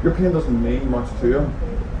 your pain doesn't mean much to him.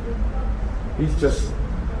 He's just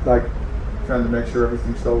like trying to make sure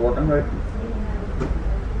everything's still working right.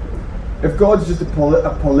 If God's just a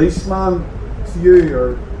policeman to you,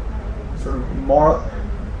 or sort of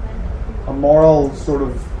a moral sort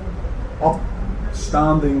of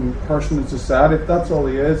upstanding person in society, if that's all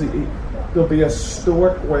he is, there'll be a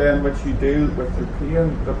stoic way in which you deal with your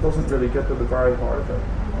pain that doesn't really get to the very heart of it.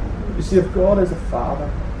 You see, if God is a father,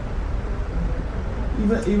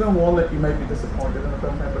 even one that you might be disappointed in a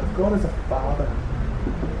bit, but if God is a father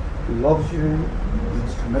who loves you,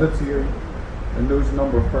 he's committed to you, and knows the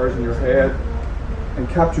number of hairs in your head, and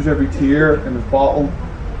captures every tear in his bottle,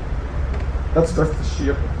 that starts to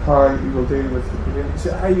shape how you will deal with the pain. See,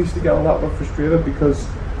 I used to get a lot more frustrated because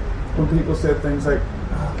when people said things like,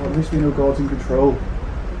 well, at least we know God's in control.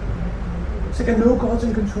 It's like, I know God's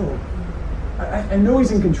in control. I know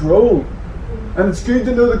he's in control. And it's good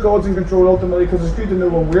to know that God's in control ultimately, because it's good to know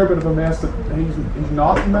when we're a bit of a mess that he's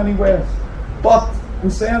not in many ways. But in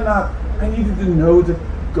saying that, I needed to know that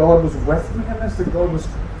God was with me in this, that God was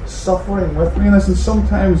suffering with me in this. And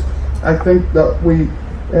sometimes I think that we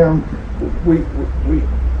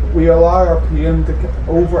allow our pain to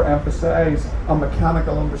overemphasize a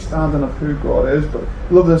mechanical understanding of who God is. But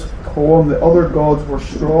I love this poem: the other gods were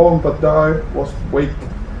strong, but thou wast weak.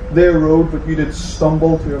 They rode, but you did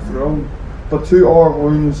stumble to your throne. But to our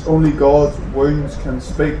wounds, only God's wounds can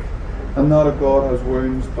speak, and not a God has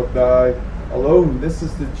wounds, but thou alone. This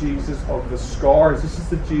is the Jesus of the scars. This is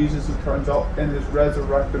the Jesus who turns up in his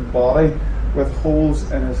resurrected body with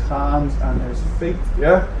holes in his hands and his feet.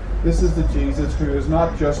 Yeah? This is the Jesus who is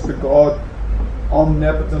not just the God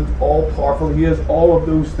omnipotent, all-powerful. He is all of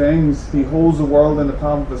those things. He holds the world in the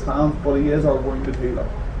palm of his hands, but he is our wounded healer.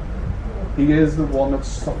 He is the one that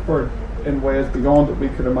suffered in ways beyond what we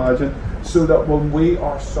could imagine, so that when we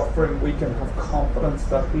are suffering, we can have confidence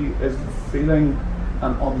that he is feeling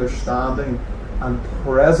and understanding and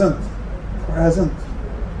present.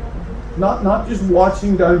 Not just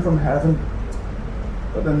watching down from heaven,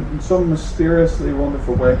 but in some mysteriously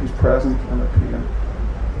wonderful way, he's present in the pain.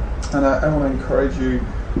 And I want to encourage you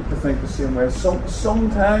to think the same way.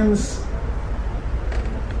 Sometimes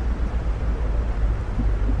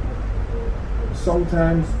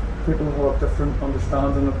people have different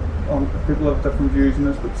understanding people have different views on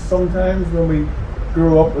this, but sometimes when we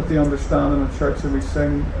grow up with the understanding of church and we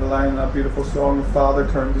sing the line in that beautiful song, "The Father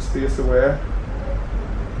turned his face away,"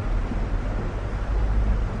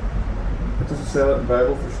 it doesn't say that in the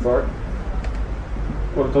Bible for start.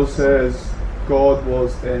 What it does say is God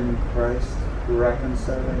was in Christ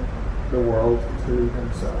reconciling the world to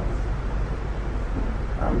himself.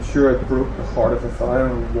 I'm sure it broke the heart of the Father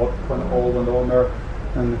and what all went on there,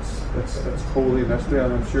 and it's holy mystery.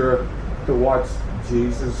 And I'm sure to watch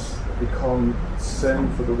Jesus become sin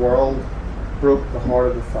for the world broke the heart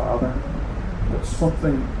of the Father. But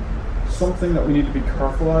something that we need to be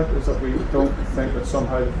careful at is that we don't think that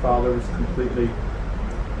somehow the Father was completely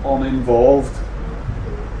uninvolved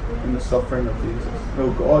in the suffering of Jesus.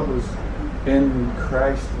 No, God was in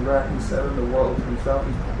Christ reconciling the world to himself.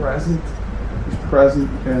 He's present. He's present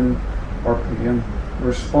in our pain. The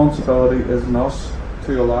responsibility is in us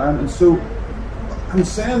to allow him. And so I'm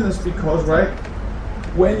saying this because, right,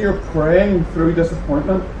 when you're praying through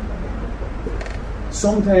disappointment,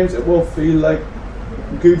 sometimes it will feel like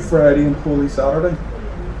Good Friday and Holy Saturday.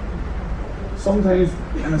 Sometimes,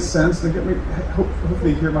 in a sense, and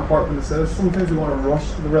hopefully you hear my heart when it says, sometimes we want to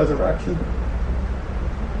rush to the resurrection.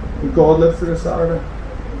 And God lived through a Saturday.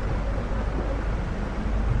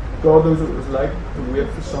 God knows what it was like to wait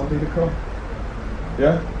for Sunday to come.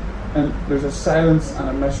 Yeah? And there's a silence and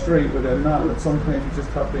a mystery within that sometimes you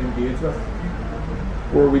just have to engage with.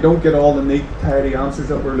 Where we don't get all the neat, tidy answers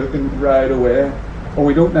that we're looking right away. Or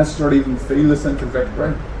we don't necessarily even feel the sense of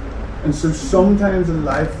victory. And so sometimes in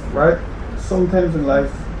life, right? Sometimes in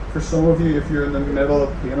life, for some of you, if you're in the middle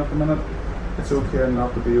of pain at the minute, it's okay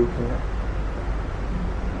not to be okay.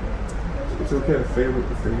 It's okay to feel what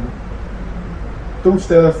you're feeling. Don't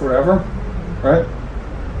stay there forever, right?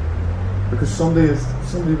 Because someday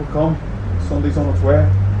will come. Sunday's on its way.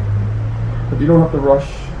 But you don't have to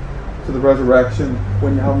rush to the resurrection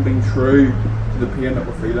when you haven't been true to the pain that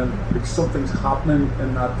we're feeling. Because something's happening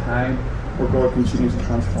in that time where God continues to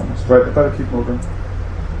transform us. Right, I better keep moving.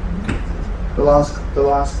 The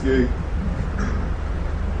last few.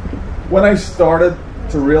 When I started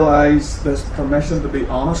to realise this permission to be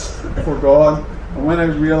honest for God, and when I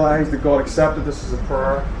realised that God accepted this as a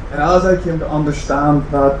prayer, and as I came to understand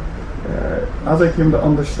that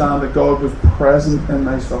God was present in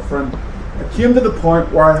my suffering, I came to the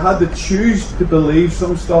point where I had to choose to believe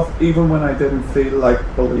some stuff even when I didn't feel like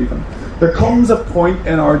believing. There comes a point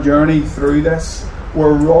in our journey through this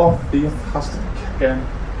where raw faith has to kick in.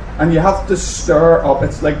 And you have to stir up.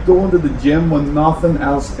 It's like going to the gym when nothing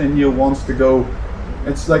else in you wants to go.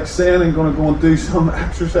 It's like saying I'm going to go and do some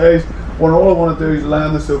exercise when all I want to do is lie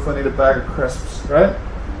on the sofa and eat a bag of crisps, right?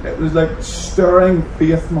 It was like stirring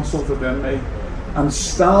faith muscles within me and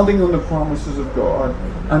standing on the promises of God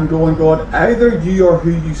and going, God, either you are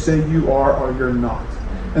who you say you are or you're not.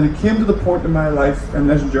 And it came to the point in my life in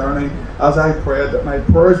this journey as I prayed that my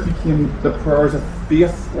prayers became the prayers of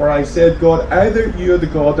faith, where I said, God, either you are the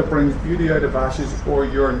God that brings beauty out of ashes or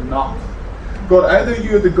you're not. God, either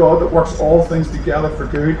you are the God that works all things together for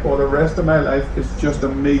good or the rest of my life is just a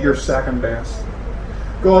meagre second best.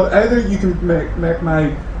 God, either you can make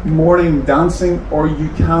my morning dancing or you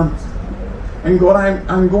can't. And God,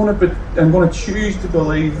 I'm going to choose to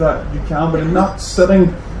believe that you can, but I'm not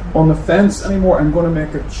sitting on the fence anymore. I'm going to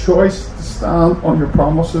make a choice to stand on your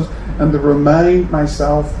promises and to remind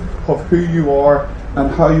myself of who you are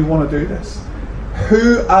and how you want to do this.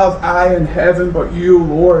 Who have I in heaven but you,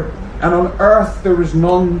 Lord? And on earth there is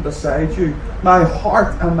none beside you. My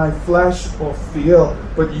heart and my flesh will fail,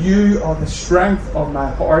 but you are the strength of my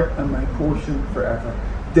heart and my portion forever.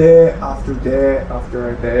 Day after day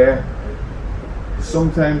after day.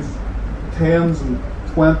 Sometimes 10 and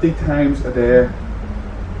 20 times a day.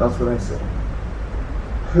 That's what I say.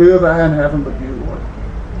 Who have I in heaven but you, Lord?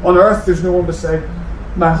 On earth there's no one beside.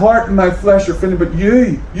 My heart and my flesh are failing, but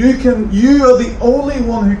you are the only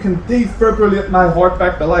one who can defibrillate my heart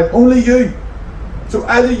back to life. Only you. So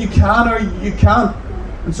either you can or you can't.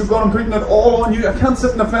 And so God, I'm putting it all on you. I can't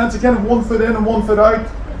sit in the fence. I can't have one foot in and one foot out.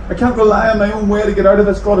 I can't rely on my own way to get out of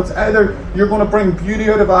this, God. It's either you're going to bring beauty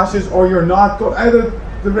out of ashes or you're not. God, either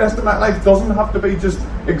the rest of my life doesn't have to be just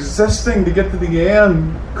existing to get to the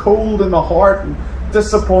end, cold in the heart and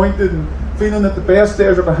disappointed and feeling that the best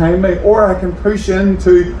days are behind me, or I can push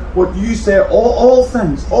into what you say, all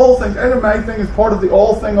things. Either my thing is part of the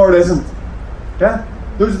all thing or it isn't. Yeah?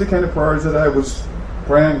 Those are the kind of prayers that I was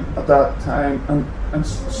praying at that time. And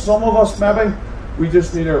some of us, maybe, we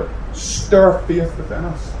just need to stir faith within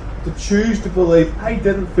us. To choose to believe. I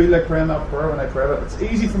didn't feel like praying that prayer when I prayed it. It's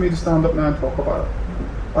easy for me to stand up now and talk about it.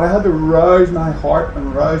 But I had to rouse my heart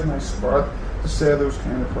and rouse my spirit to say those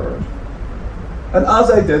kind of prayers. And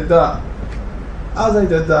as I did that,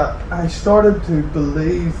 I started to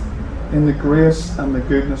believe in the grace and the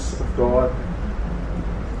goodness of God.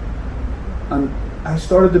 And I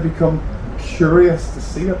started to become curious to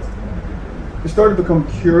see it. I started to become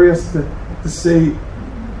curious to see,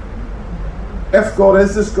 if God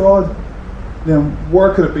is this God, then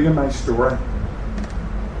where could it be in my story?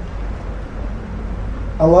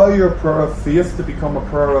 Allow your prayer of faith to become a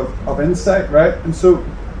prayer of insight, right? And so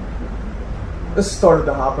this started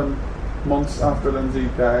to happen months after Lindsay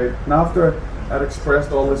died, and after I'd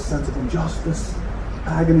expressed all this sense of injustice,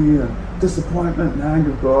 agony and disappointment and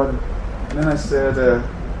anger of God. And then I said,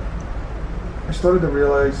 I started to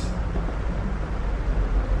realise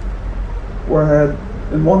where I had,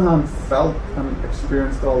 in one hand, felt and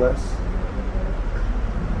experienced all this.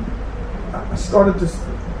 I started to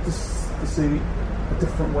see a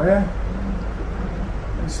different way.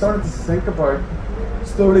 I started to think about,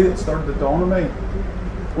 slowly it started to dawn on me.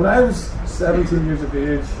 When I was 17 years of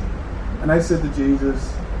age, and I said to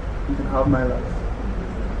Jesus, you can have my life.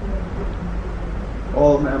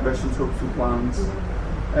 All of my ambitions, hopes and plans.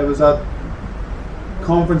 I was at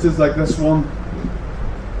conferences like this one,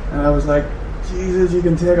 and I was like, Jesus, you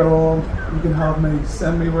can take it all. You can have me.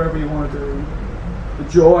 Send me wherever you want to do. The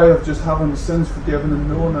joy of just having sins forgiven and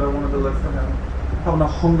knowing that I wanted to live for Him. Having a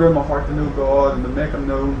hunger in my heart to know God and to make Him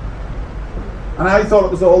known. And I thought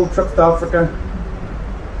it was all the trip to Africa.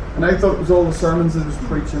 And I thought it was all the sermons that I was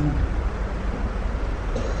preaching.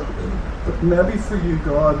 But maybe for you,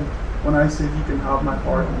 God, when I said you can have my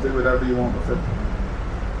heart and do whatever you want with it.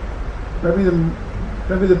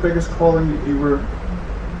 Maybe the biggest calling that you were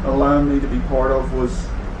allowing me to be part of was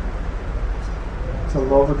to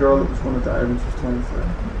love a girl that was going to die when she was 23.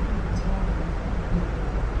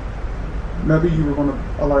 Maybe you were going to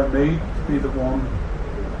allow me to be the one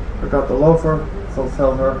that got to love her,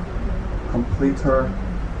 fulfill her, complete her,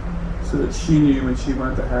 so that she knew when she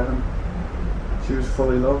went to heaven she was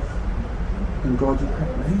fully loved. And God, you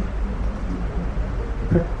picked me. You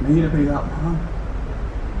picked me to be that man.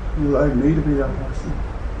 You allowed me to be that person.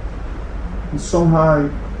 And somehow,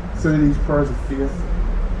 through these prayers of faith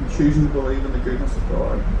and choosing to believe in the goodness of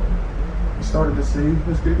God, I started to see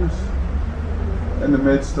His goodness in the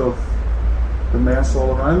midst of the mess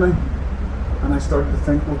all around me. And I started to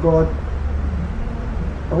think, well, God,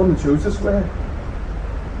 I wouldn't have chose this way.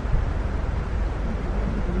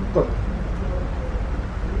 But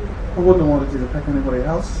I wouldn't have wanted you to pick anybody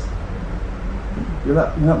else. You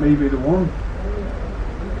let me be the one.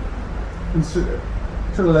 And so it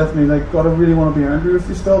sort of left me like, God, I really want to be angry with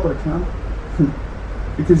you still, but I can't.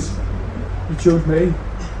 Because you chose me.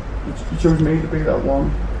 You chose me to be that one.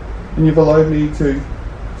 And you've allowed me to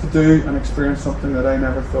do and experience something that I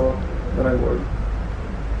never thought that I would.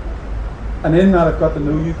 And in that I've got to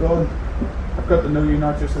know you, God. I've got to know you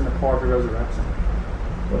not just in the power of your resurrection,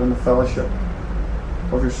 but in the fellowship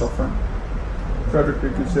of your suffering. Frederick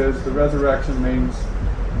Buechner says the resurrection means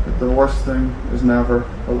that the worst thing is never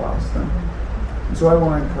the last thing. And so I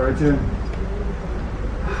want to encourage you,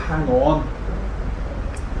 hang on.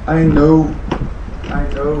 I know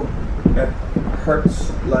it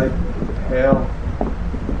hurts like hell.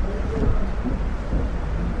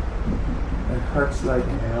 It hurts like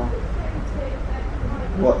hell.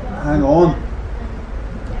 But hang on.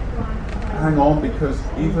 Hang on, because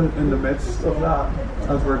even in the midst of that,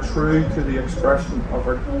 as we're true to the expression of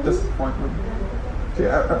our disappointment, see,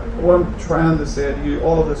 what I'm trying to say to you,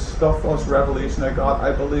 all of this stuff, all this revelation I got,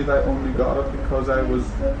 I believe I only got it because I was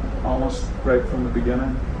honest right from the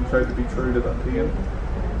beginning and tried to be true to that pain.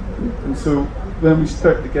 And so when we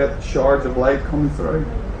start to get shards of light coming through,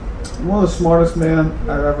 one of the smartest men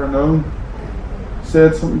I've ever known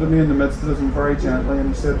said something to me in the midst of this, and very gently, and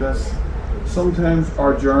he said this: sometimes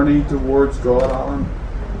our journey towards God, Alan,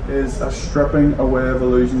 is a stripping away of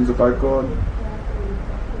illusions about God.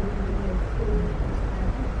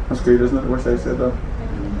 That's good, isn't it? I wish I said that.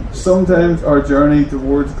 Sometimes our journey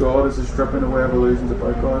towards God is a stripping away of illusions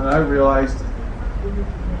about God. And I realised,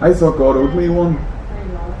 I thought God owed me one.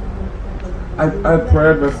 I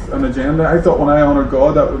prayed with an agenda. I thought when I honoured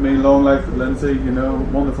God, that would mean long life with Lindsay,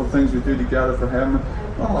 wonderful things we do together for Him.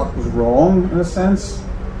 Well, that was wrong in a sense.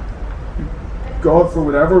 God, for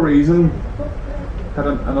whatever reason, had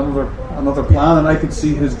another plan, and I could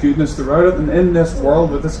see His goodness throughout it. And in this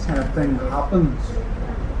world where this kind of thing happens,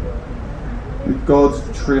 God's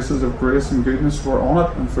traces of grace and goodness were on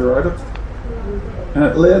it and throughout it. And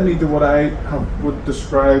it led me to what I would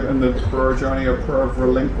describe in the prayer journey a prayer of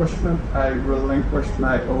relinquishment. I relinquished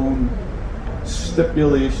my own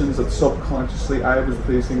stipulations that subconsciously I was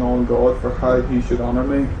placing on God for how He should honour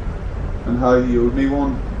me and how He owed me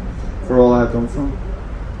one for all I had done for Him.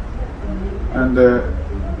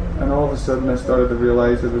 And all of a sudden I started to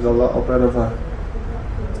realise there was a little bit of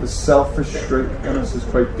the selfish streak in us is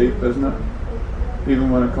quite deep, isn't it?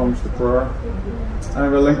 Even when it comes to prayer. And I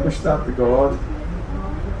relinquished that to God.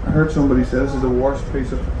 I heard somebody say this is the worst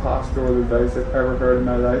piece of pastoral advice I've ever heard in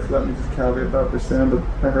my life. Let me just caveat that by saying that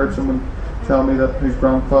I heard someone tell me that his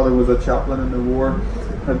grandfather was a chaplain in the war,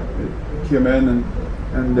 had came in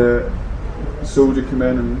and a soldier came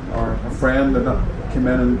in, or a friend that came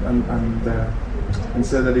in and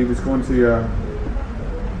said that he was going to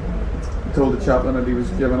told the chaplain that he was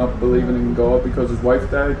giving up believing in God because his wife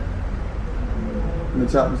died. And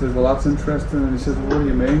the chaplain says, well, that's interesting. And he says, well, what do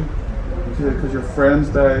you mean? He said, because your friend's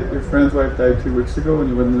wife died 2 weeks ago and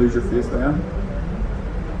you wouldn't lose your faith then.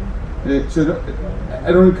 So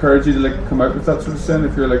I don't encourage you to come out with that sort of sin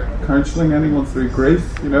if you're counselling anyone through grief,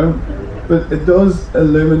 but it does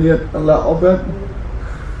illuminate a little bit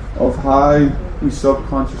of how we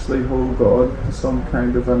subconsciously hold God to some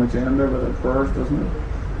kind of an agenda with our prayers, doesn't it?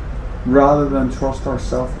 Rather than trust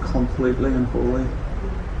ourselves completely and wholly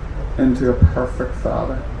into a perfect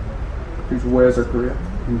Father whose ways are great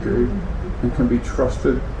and good and can be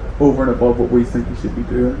trusted over and above what we think He should be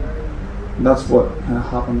doing. And that's what kind of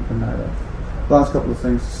happened in my life. Last couple of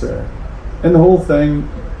things to say. In the whole thing,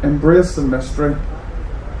 embrace the mystery.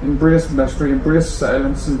 Embrace mystery. Embrace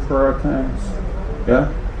silence in prayer times.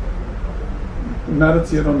 Yeah?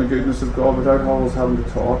 Meditate on the goodness of God without always having to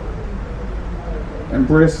talk.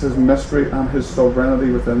 Embrace His mystery and His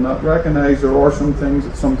sovereignty within that. Recognise there are some things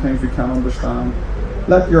that sometimes you can't understand.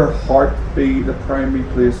 Let your heart be the primary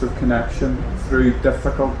place of connection through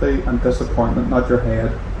difficulty and disappointment, not your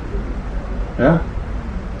head. Yeah?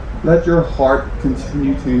 Let your heart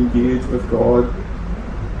continue to engage with God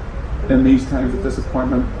in these times of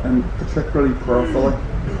disappointment, and particularly prayerfully.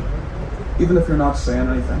 Even if you're not saying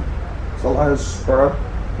anything, just allow His Spirit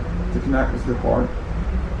to connect with your heart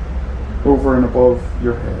over and above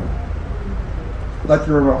your head. Let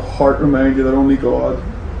your heart remind you that only God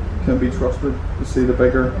can be trusted to see the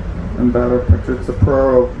bigger and better picture. It's a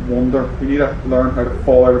prayer of wonder. We need to learn how to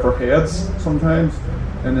fall out of our heads sometimes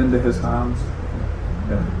and into His hands.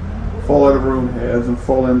 Yeah. Fall out of our own heads and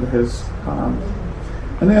fall into His hands.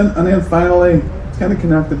 And then finally, it's kind of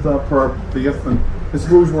connected to that prayer of faith. And I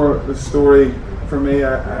suppose where the story for me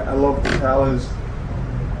I love to tell is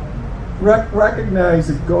recognize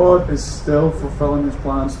that God is still fulfilling His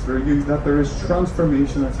plans through you, that there is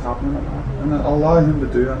transformation that's happening in that, and allow Him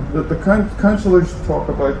to do it. The counselors talk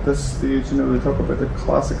about this stage, they talk about the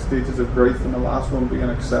classic stages of grief, and the last one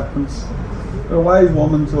being acceptance. A wise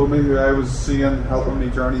woman told me, who I was seeing helping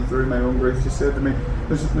me journey through my own grief, she said to me,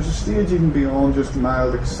 there's a stage even beyond just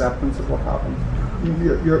mild acceptance of what happened.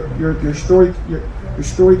 Your story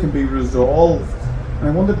can be resolved. And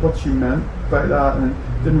I wondered what she meant by that, and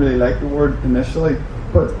I didn't really like the word initially,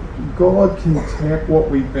 but God can take what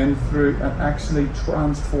we've been through and actually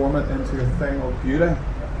transform it into a thing of beauty.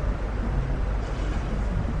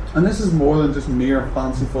 And this is more than just mere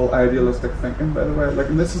fanciful, idealistic thinking, by the way.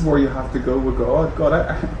 And this is where you have to go with God. God,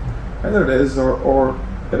 either it is or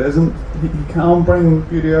it isn't. He can bring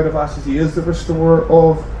beauty out of ashes. He is the restorer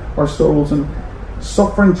of our souls, and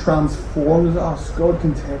suffering transforms us. God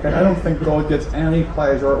can take it. I don't think God gets any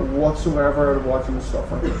pleasure whatsoever out of watching us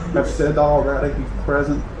suffer. I've said that already. He's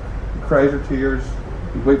present. He cries our tears.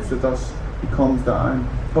 He weeps with us. He comes down.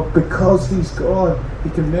 But because He's God, He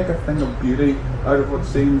can make a thing of beauty out of what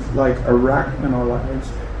seems like a wreck in our lives.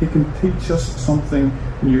 He can teach us something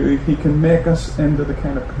new. He can make us into the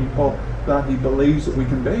kind of people that He believes that we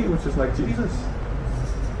can be, which is like Jesus.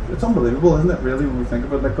 It's unbelievable, isn't it, really, when we think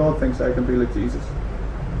about it? Like, God thinks I can be like Jesus.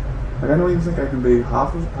 Like, I don't even think I can be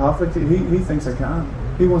half like Jesus. He thinks I can.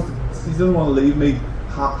 He doesn't want to leave me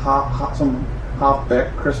some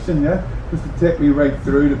half-baked Christian, yeah? He wants to take me right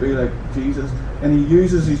through to be like Jesus. And He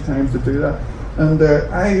uses these times to do that. And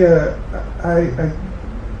I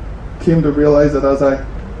came to realise that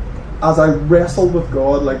as I wrestled with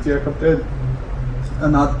God like Jacob did,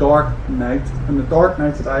 in that dark night, in the dark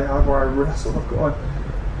nights that I had where I wrestled with God,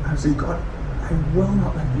 I was saying, God, I will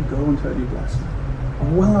not let you go until you bless me. I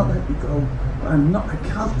will not let you go. I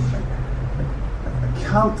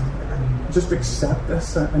can't just accept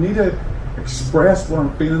this. I need to express what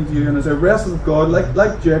I'm feeling to you. And as I wrestled with God,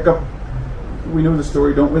 like Jacob, we know the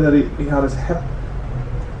story, don't we, that he had his hip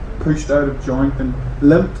pushed out of joint and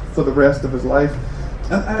limped for the rest of his life.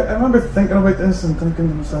 And I remember thinking about this and thinking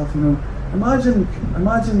to myself, imagine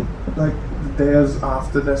like the days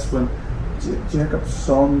after this when Jacob's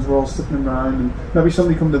sons were all sitting around, and maybe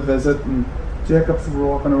somebody come to visit, and Jacob's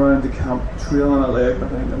walking around the camp trailing a leg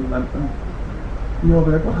behind him, limping. And you'll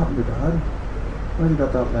be like, what happened to Dad? Why did he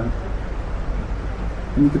got that limp?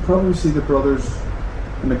 And you could probably see the brothers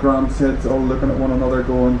and the grandkids all looking at one another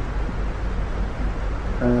going,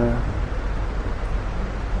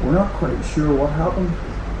 we're not quite sure what happened,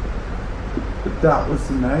 but that was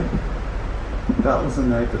the night. That was the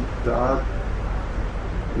night that Dad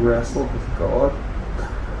wrestled with God.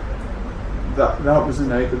 That was the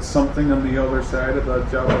night that something on the other side of that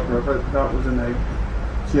Jabbok River, that was the night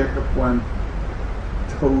Jacob went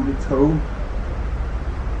toe to toe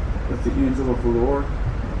with the angel of the Lord.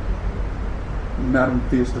 He met him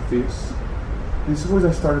face to face. And I suppose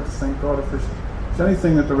I started to think, God, if there's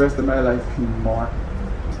anything that the rest of my life can mark,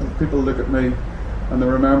 if people look at me and they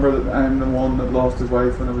remember that I'm the one that lost his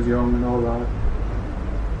wife when I was young and all that,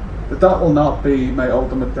 that will not be my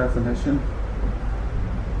ultimate definition,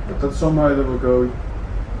 but that somehow they will go,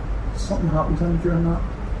 something happened to him during that.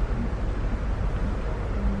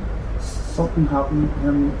 Something happened to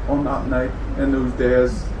him on that night, in those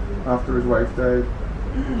days after his wife died.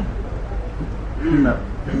 He met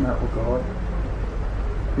with God.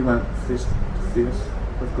 He went face to face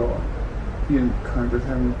with God. He encountered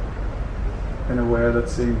Him in a way that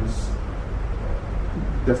seems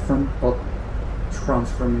different but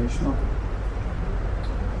transformational.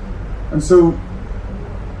 And so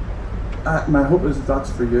my hope is that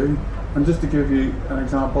that's for you. And just to give you one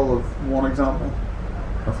example of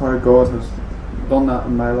how God has done that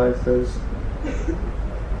in my life is,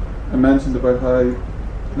 I mentioned about how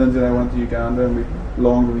Lindsay and I went to Uganda and we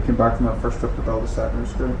long when we came back from that first trip to Belfast Secondary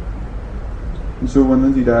School. And so when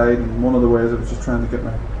Lindsay died, and one of the ways I was just trying to get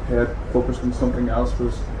my head focused on something else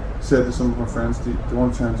was said to some of my friends, do you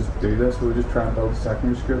want to try and just do this? We'll just try and build a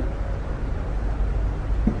secondary school.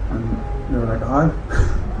 And they were like, aye.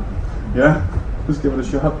 Yeah, just give it a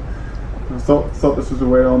shot. And I thought this was a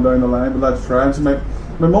way on down the line, but let's try. And so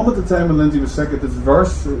my mum at the time when Lindsay was sick, at this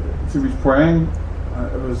verse, she was praying,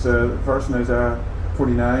 it was a verse in Isaiah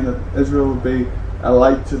 49, that Israel would be a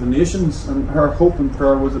light to the nations, and her hope and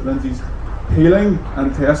prayer was that Lindsay's healing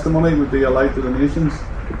and testimony would be a light to the nations.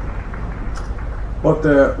 But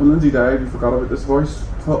when Lindsay died, we forgot about this voice.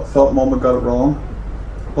 Thought Mum had got it wrong.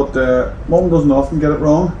 But Mum doesn't often get it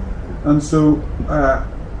wrong. And so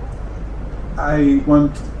I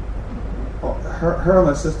went, her and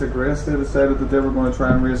my sister Grace, they decided that they were going to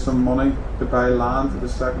try and raise some money to buy land for the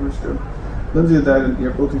secondary school. Lindsay had died in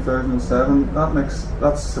April 2007.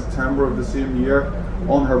 That's September of the same year.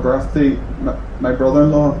 On her birthday, my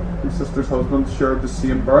brother-in-law, my sister's husband, shared the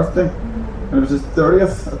same birthday. And it was his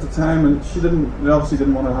 30th at the time, and they obviously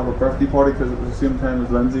didn't want to have a birthday party because it was the same time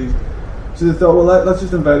as Lindsay's. So they thought, well, let's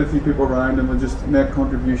just invite a few people around and we'll just make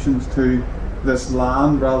contributions to this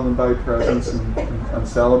land rather than buy presents and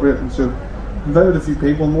celebrate. And so invited a few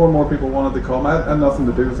people, more and more people wanted to come. I had nothing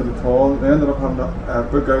to do with it at all. They ended up having a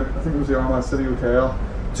book out, I think it was the Armagh City Hotel.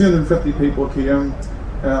 250 people came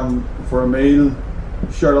for a meal,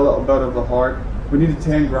 shared a little bit of the heart. We needed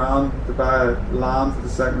 10 grand to buy land for the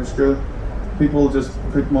secondary school. People just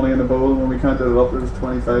put money in the bowl, and when we counted it up, it was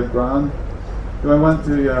 25 grand. So I went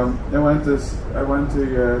to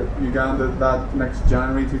Uganda that next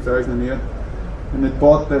January 2008, and they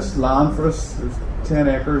bought this land for us. It was 10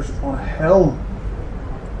 acres on a hill,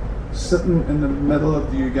 sitting in the middle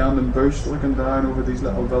of the Ugandan bush, looking down over these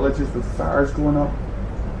little villages with fires going up.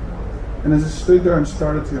 And as I stood there and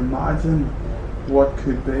started to imagine what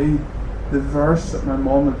could be, the verse that my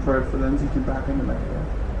mum had prayed for Lindsay came back into my head.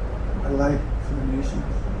 A light for the nations.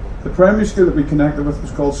 The primary school that we connected with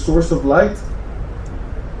was called Source of Light.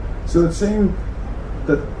 So it seemed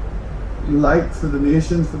that Light for the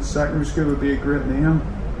Nations for the secondary school would be a great name.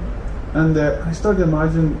 And I started to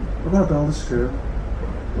imagine, we're going to build a school.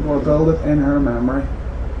 We're going to build it in her memory,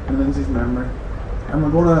 in Lindsay's memory. And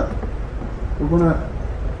we're going to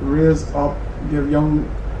raise up, give young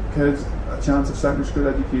kids a chance of secondary school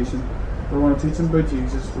education. We're going to teach them about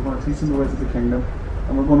Jesus. We're going to teach them the ways of the kingdom.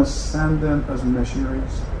 And we're going to send them as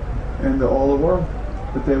missionaries into all the world,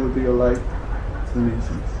 that they would be a light to the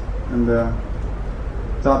nations. And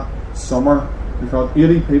that summer, we got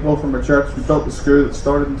 80 people from our church. We built the school that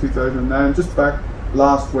started in 2009, just back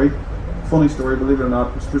last week. Funny story, believe it or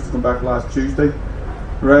not, I was supposed to come back last Tuesday.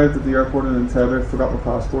 Arrived at the airport in Entebbe, forgot my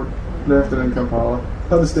passport, left it in Kampala.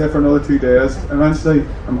 Had to stay for another 2 days. Eventually,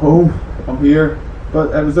 I'm home, I'm here.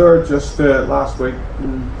 But I was there just last week.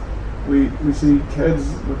 And we see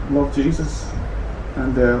kids that love Jesus.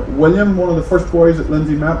 And William, one of the first boys that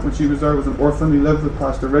Lindsay met when she was there, was an orphan. He lived with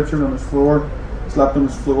Pastor Richard on his floor, slept on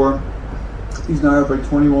his floor. He's now about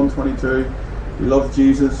 21, 22. He loves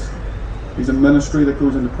Jesus. He's a ministry that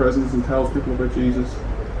goes into prisons and tells people about Jesus.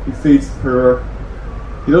 He feeds the poor.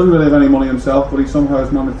 He doesn't really have any money himself, but he somehow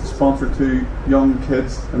has managed to sponsor 2 young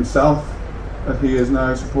kids himself that he is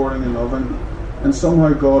now supporting and loving. And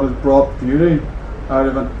somehow God has brought beauty out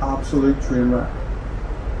of an absolute train wreck.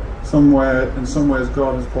 In some ways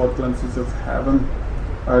God has brought glimpses of heaven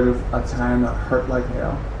out of a time that hurt like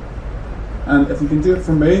hell. And if he can do it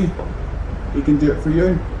for me, he can do it for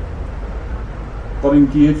you. But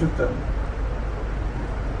engage with it.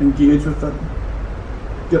 Engage with it.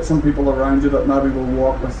 Get some people around you that maybe will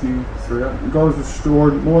walk with you through it. And God has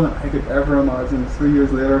restored more than I could ever imagine. 3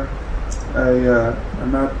 years later, I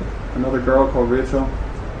met another girl called Rachel.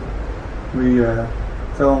 We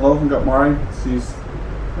fell in love and got married. She's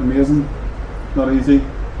amazing. Not easy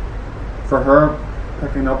for her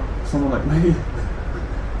picking up someone like me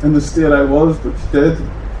in the state I was, but she did.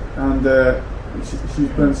 And she's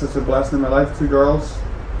been such a blessing in my life. 2 girls,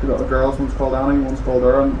 2 little girls. One's called Annie, one's called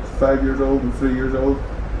Erin. 5 years old and 3 years old.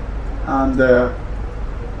 And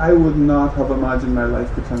I would not have imagined my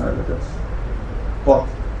life could turn out like this. But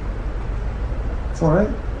it's alright.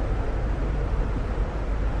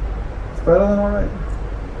 It's better than alright.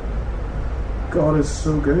 God is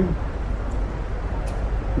so good.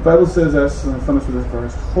 The Bible says this, and I'll finish with this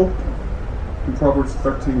verse. Hope, in Proverbs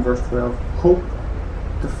 13 verse 12, hope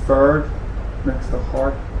deferred makes the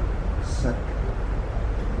heart sick.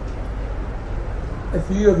 If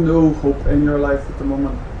you have no hope in your life at the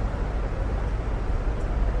moment,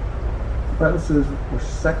 the Bible says we're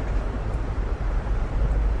sick.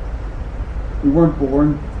 We weren't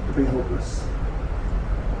born to be hopeless.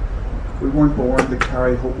 We weren't born to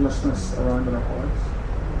carry hopelessness around in our hearts.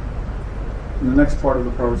 And the next part of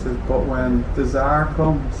the proverb says, but when desire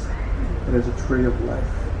comes, it is a tree of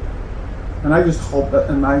life. And I just hope that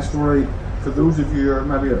in my story, for those of you who are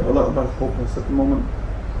maybe a little bit hopeless at the moment,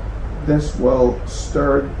 this will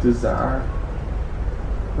stir desire.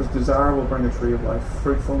 Because desire will bring a tree of life.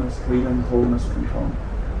 Fruitfulness, healing, wholeness can come.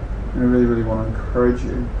 And I really, really want to encourage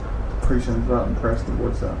you to preach into that and press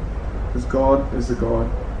towards that. Because God is the God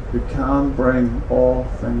who can bring all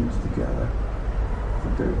things together for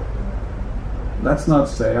good. Let's not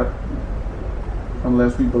say it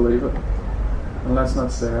unless we believe it. And let's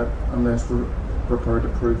not say it unless we're prepared to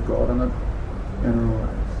prove God in it in our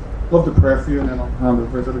lives. I'd love to pray for you, and then I'll hand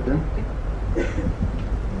over. Is it okay?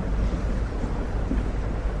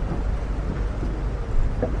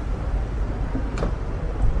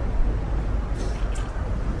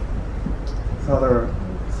 Father,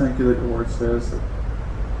 thank you that your word says that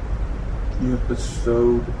you have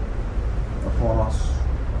bestowed upon us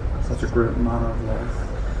such a great manner of life,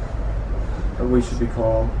 that we should be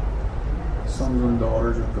called sons and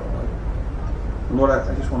daughters of God. And Lord,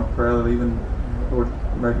 I just want to pray that even, Lord,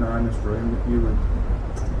 right now in this room, that you would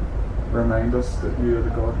remind us that you are the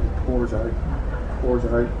God who pours out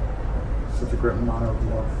such a great manner of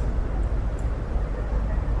love.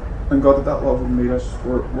 And God, that love would meet us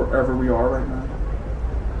wherever we are right now.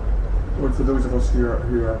 Lord, for those of us who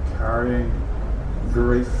are carrying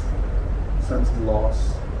grief, sense of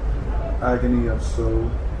loss, agony of soul,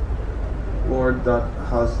 Lord, that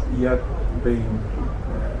has yet been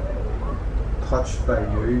touched by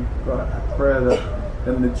you, God, I pray that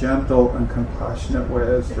in the gentle and compassionate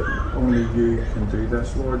ways that only you can do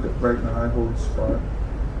this, Lord, that right now, Holy Spirit,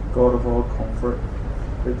 God of all comfort,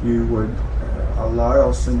 that you would allow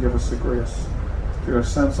us and give us the grace to, in a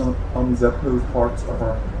sense, unzip those parts of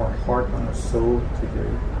our heart and our soul to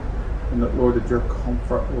you. And that, Lord, that your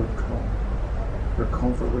comfort would come. Your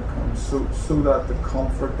comfort would come. So that the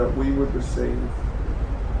comfort that we would receive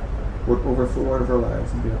would overflow out of our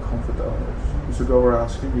lives and be a comfort to others. And so, God, we're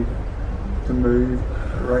asking you to move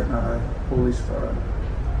right now, Holy Spirit,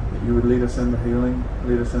 that you would lead us into healing,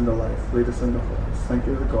 lead us into life, lead us into wholeness. Thank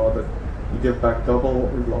you, God, that you give back double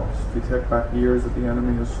what we've lost. You take back years that the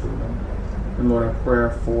enemy has stolen. And Lord, I pray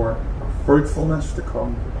for fruitfulness to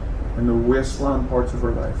come in the wasteland parts of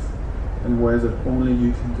our life in ways that only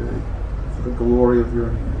you can do for the glory of your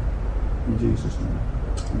name. In Jesus' name.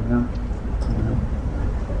 Amen. Amen.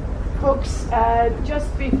 Folks,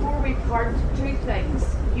 just before we part, two things.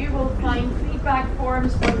 You will find feedback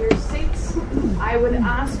forms on your seats. I would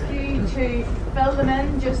ask you to fill them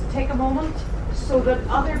in, just take a moment, so that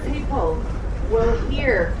other people will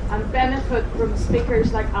hear and benefit from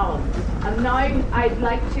speakers like Alan. And now I'd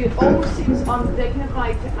like to, it almost seems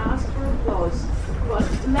undignified to ask for applause,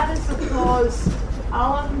 but let us applause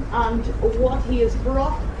Alan and what he has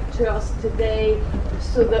brought to us today,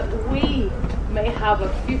 so that we may have a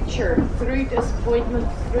future through disappointment,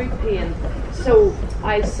 through pain. So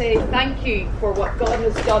I say thank you for what God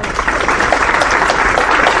has done.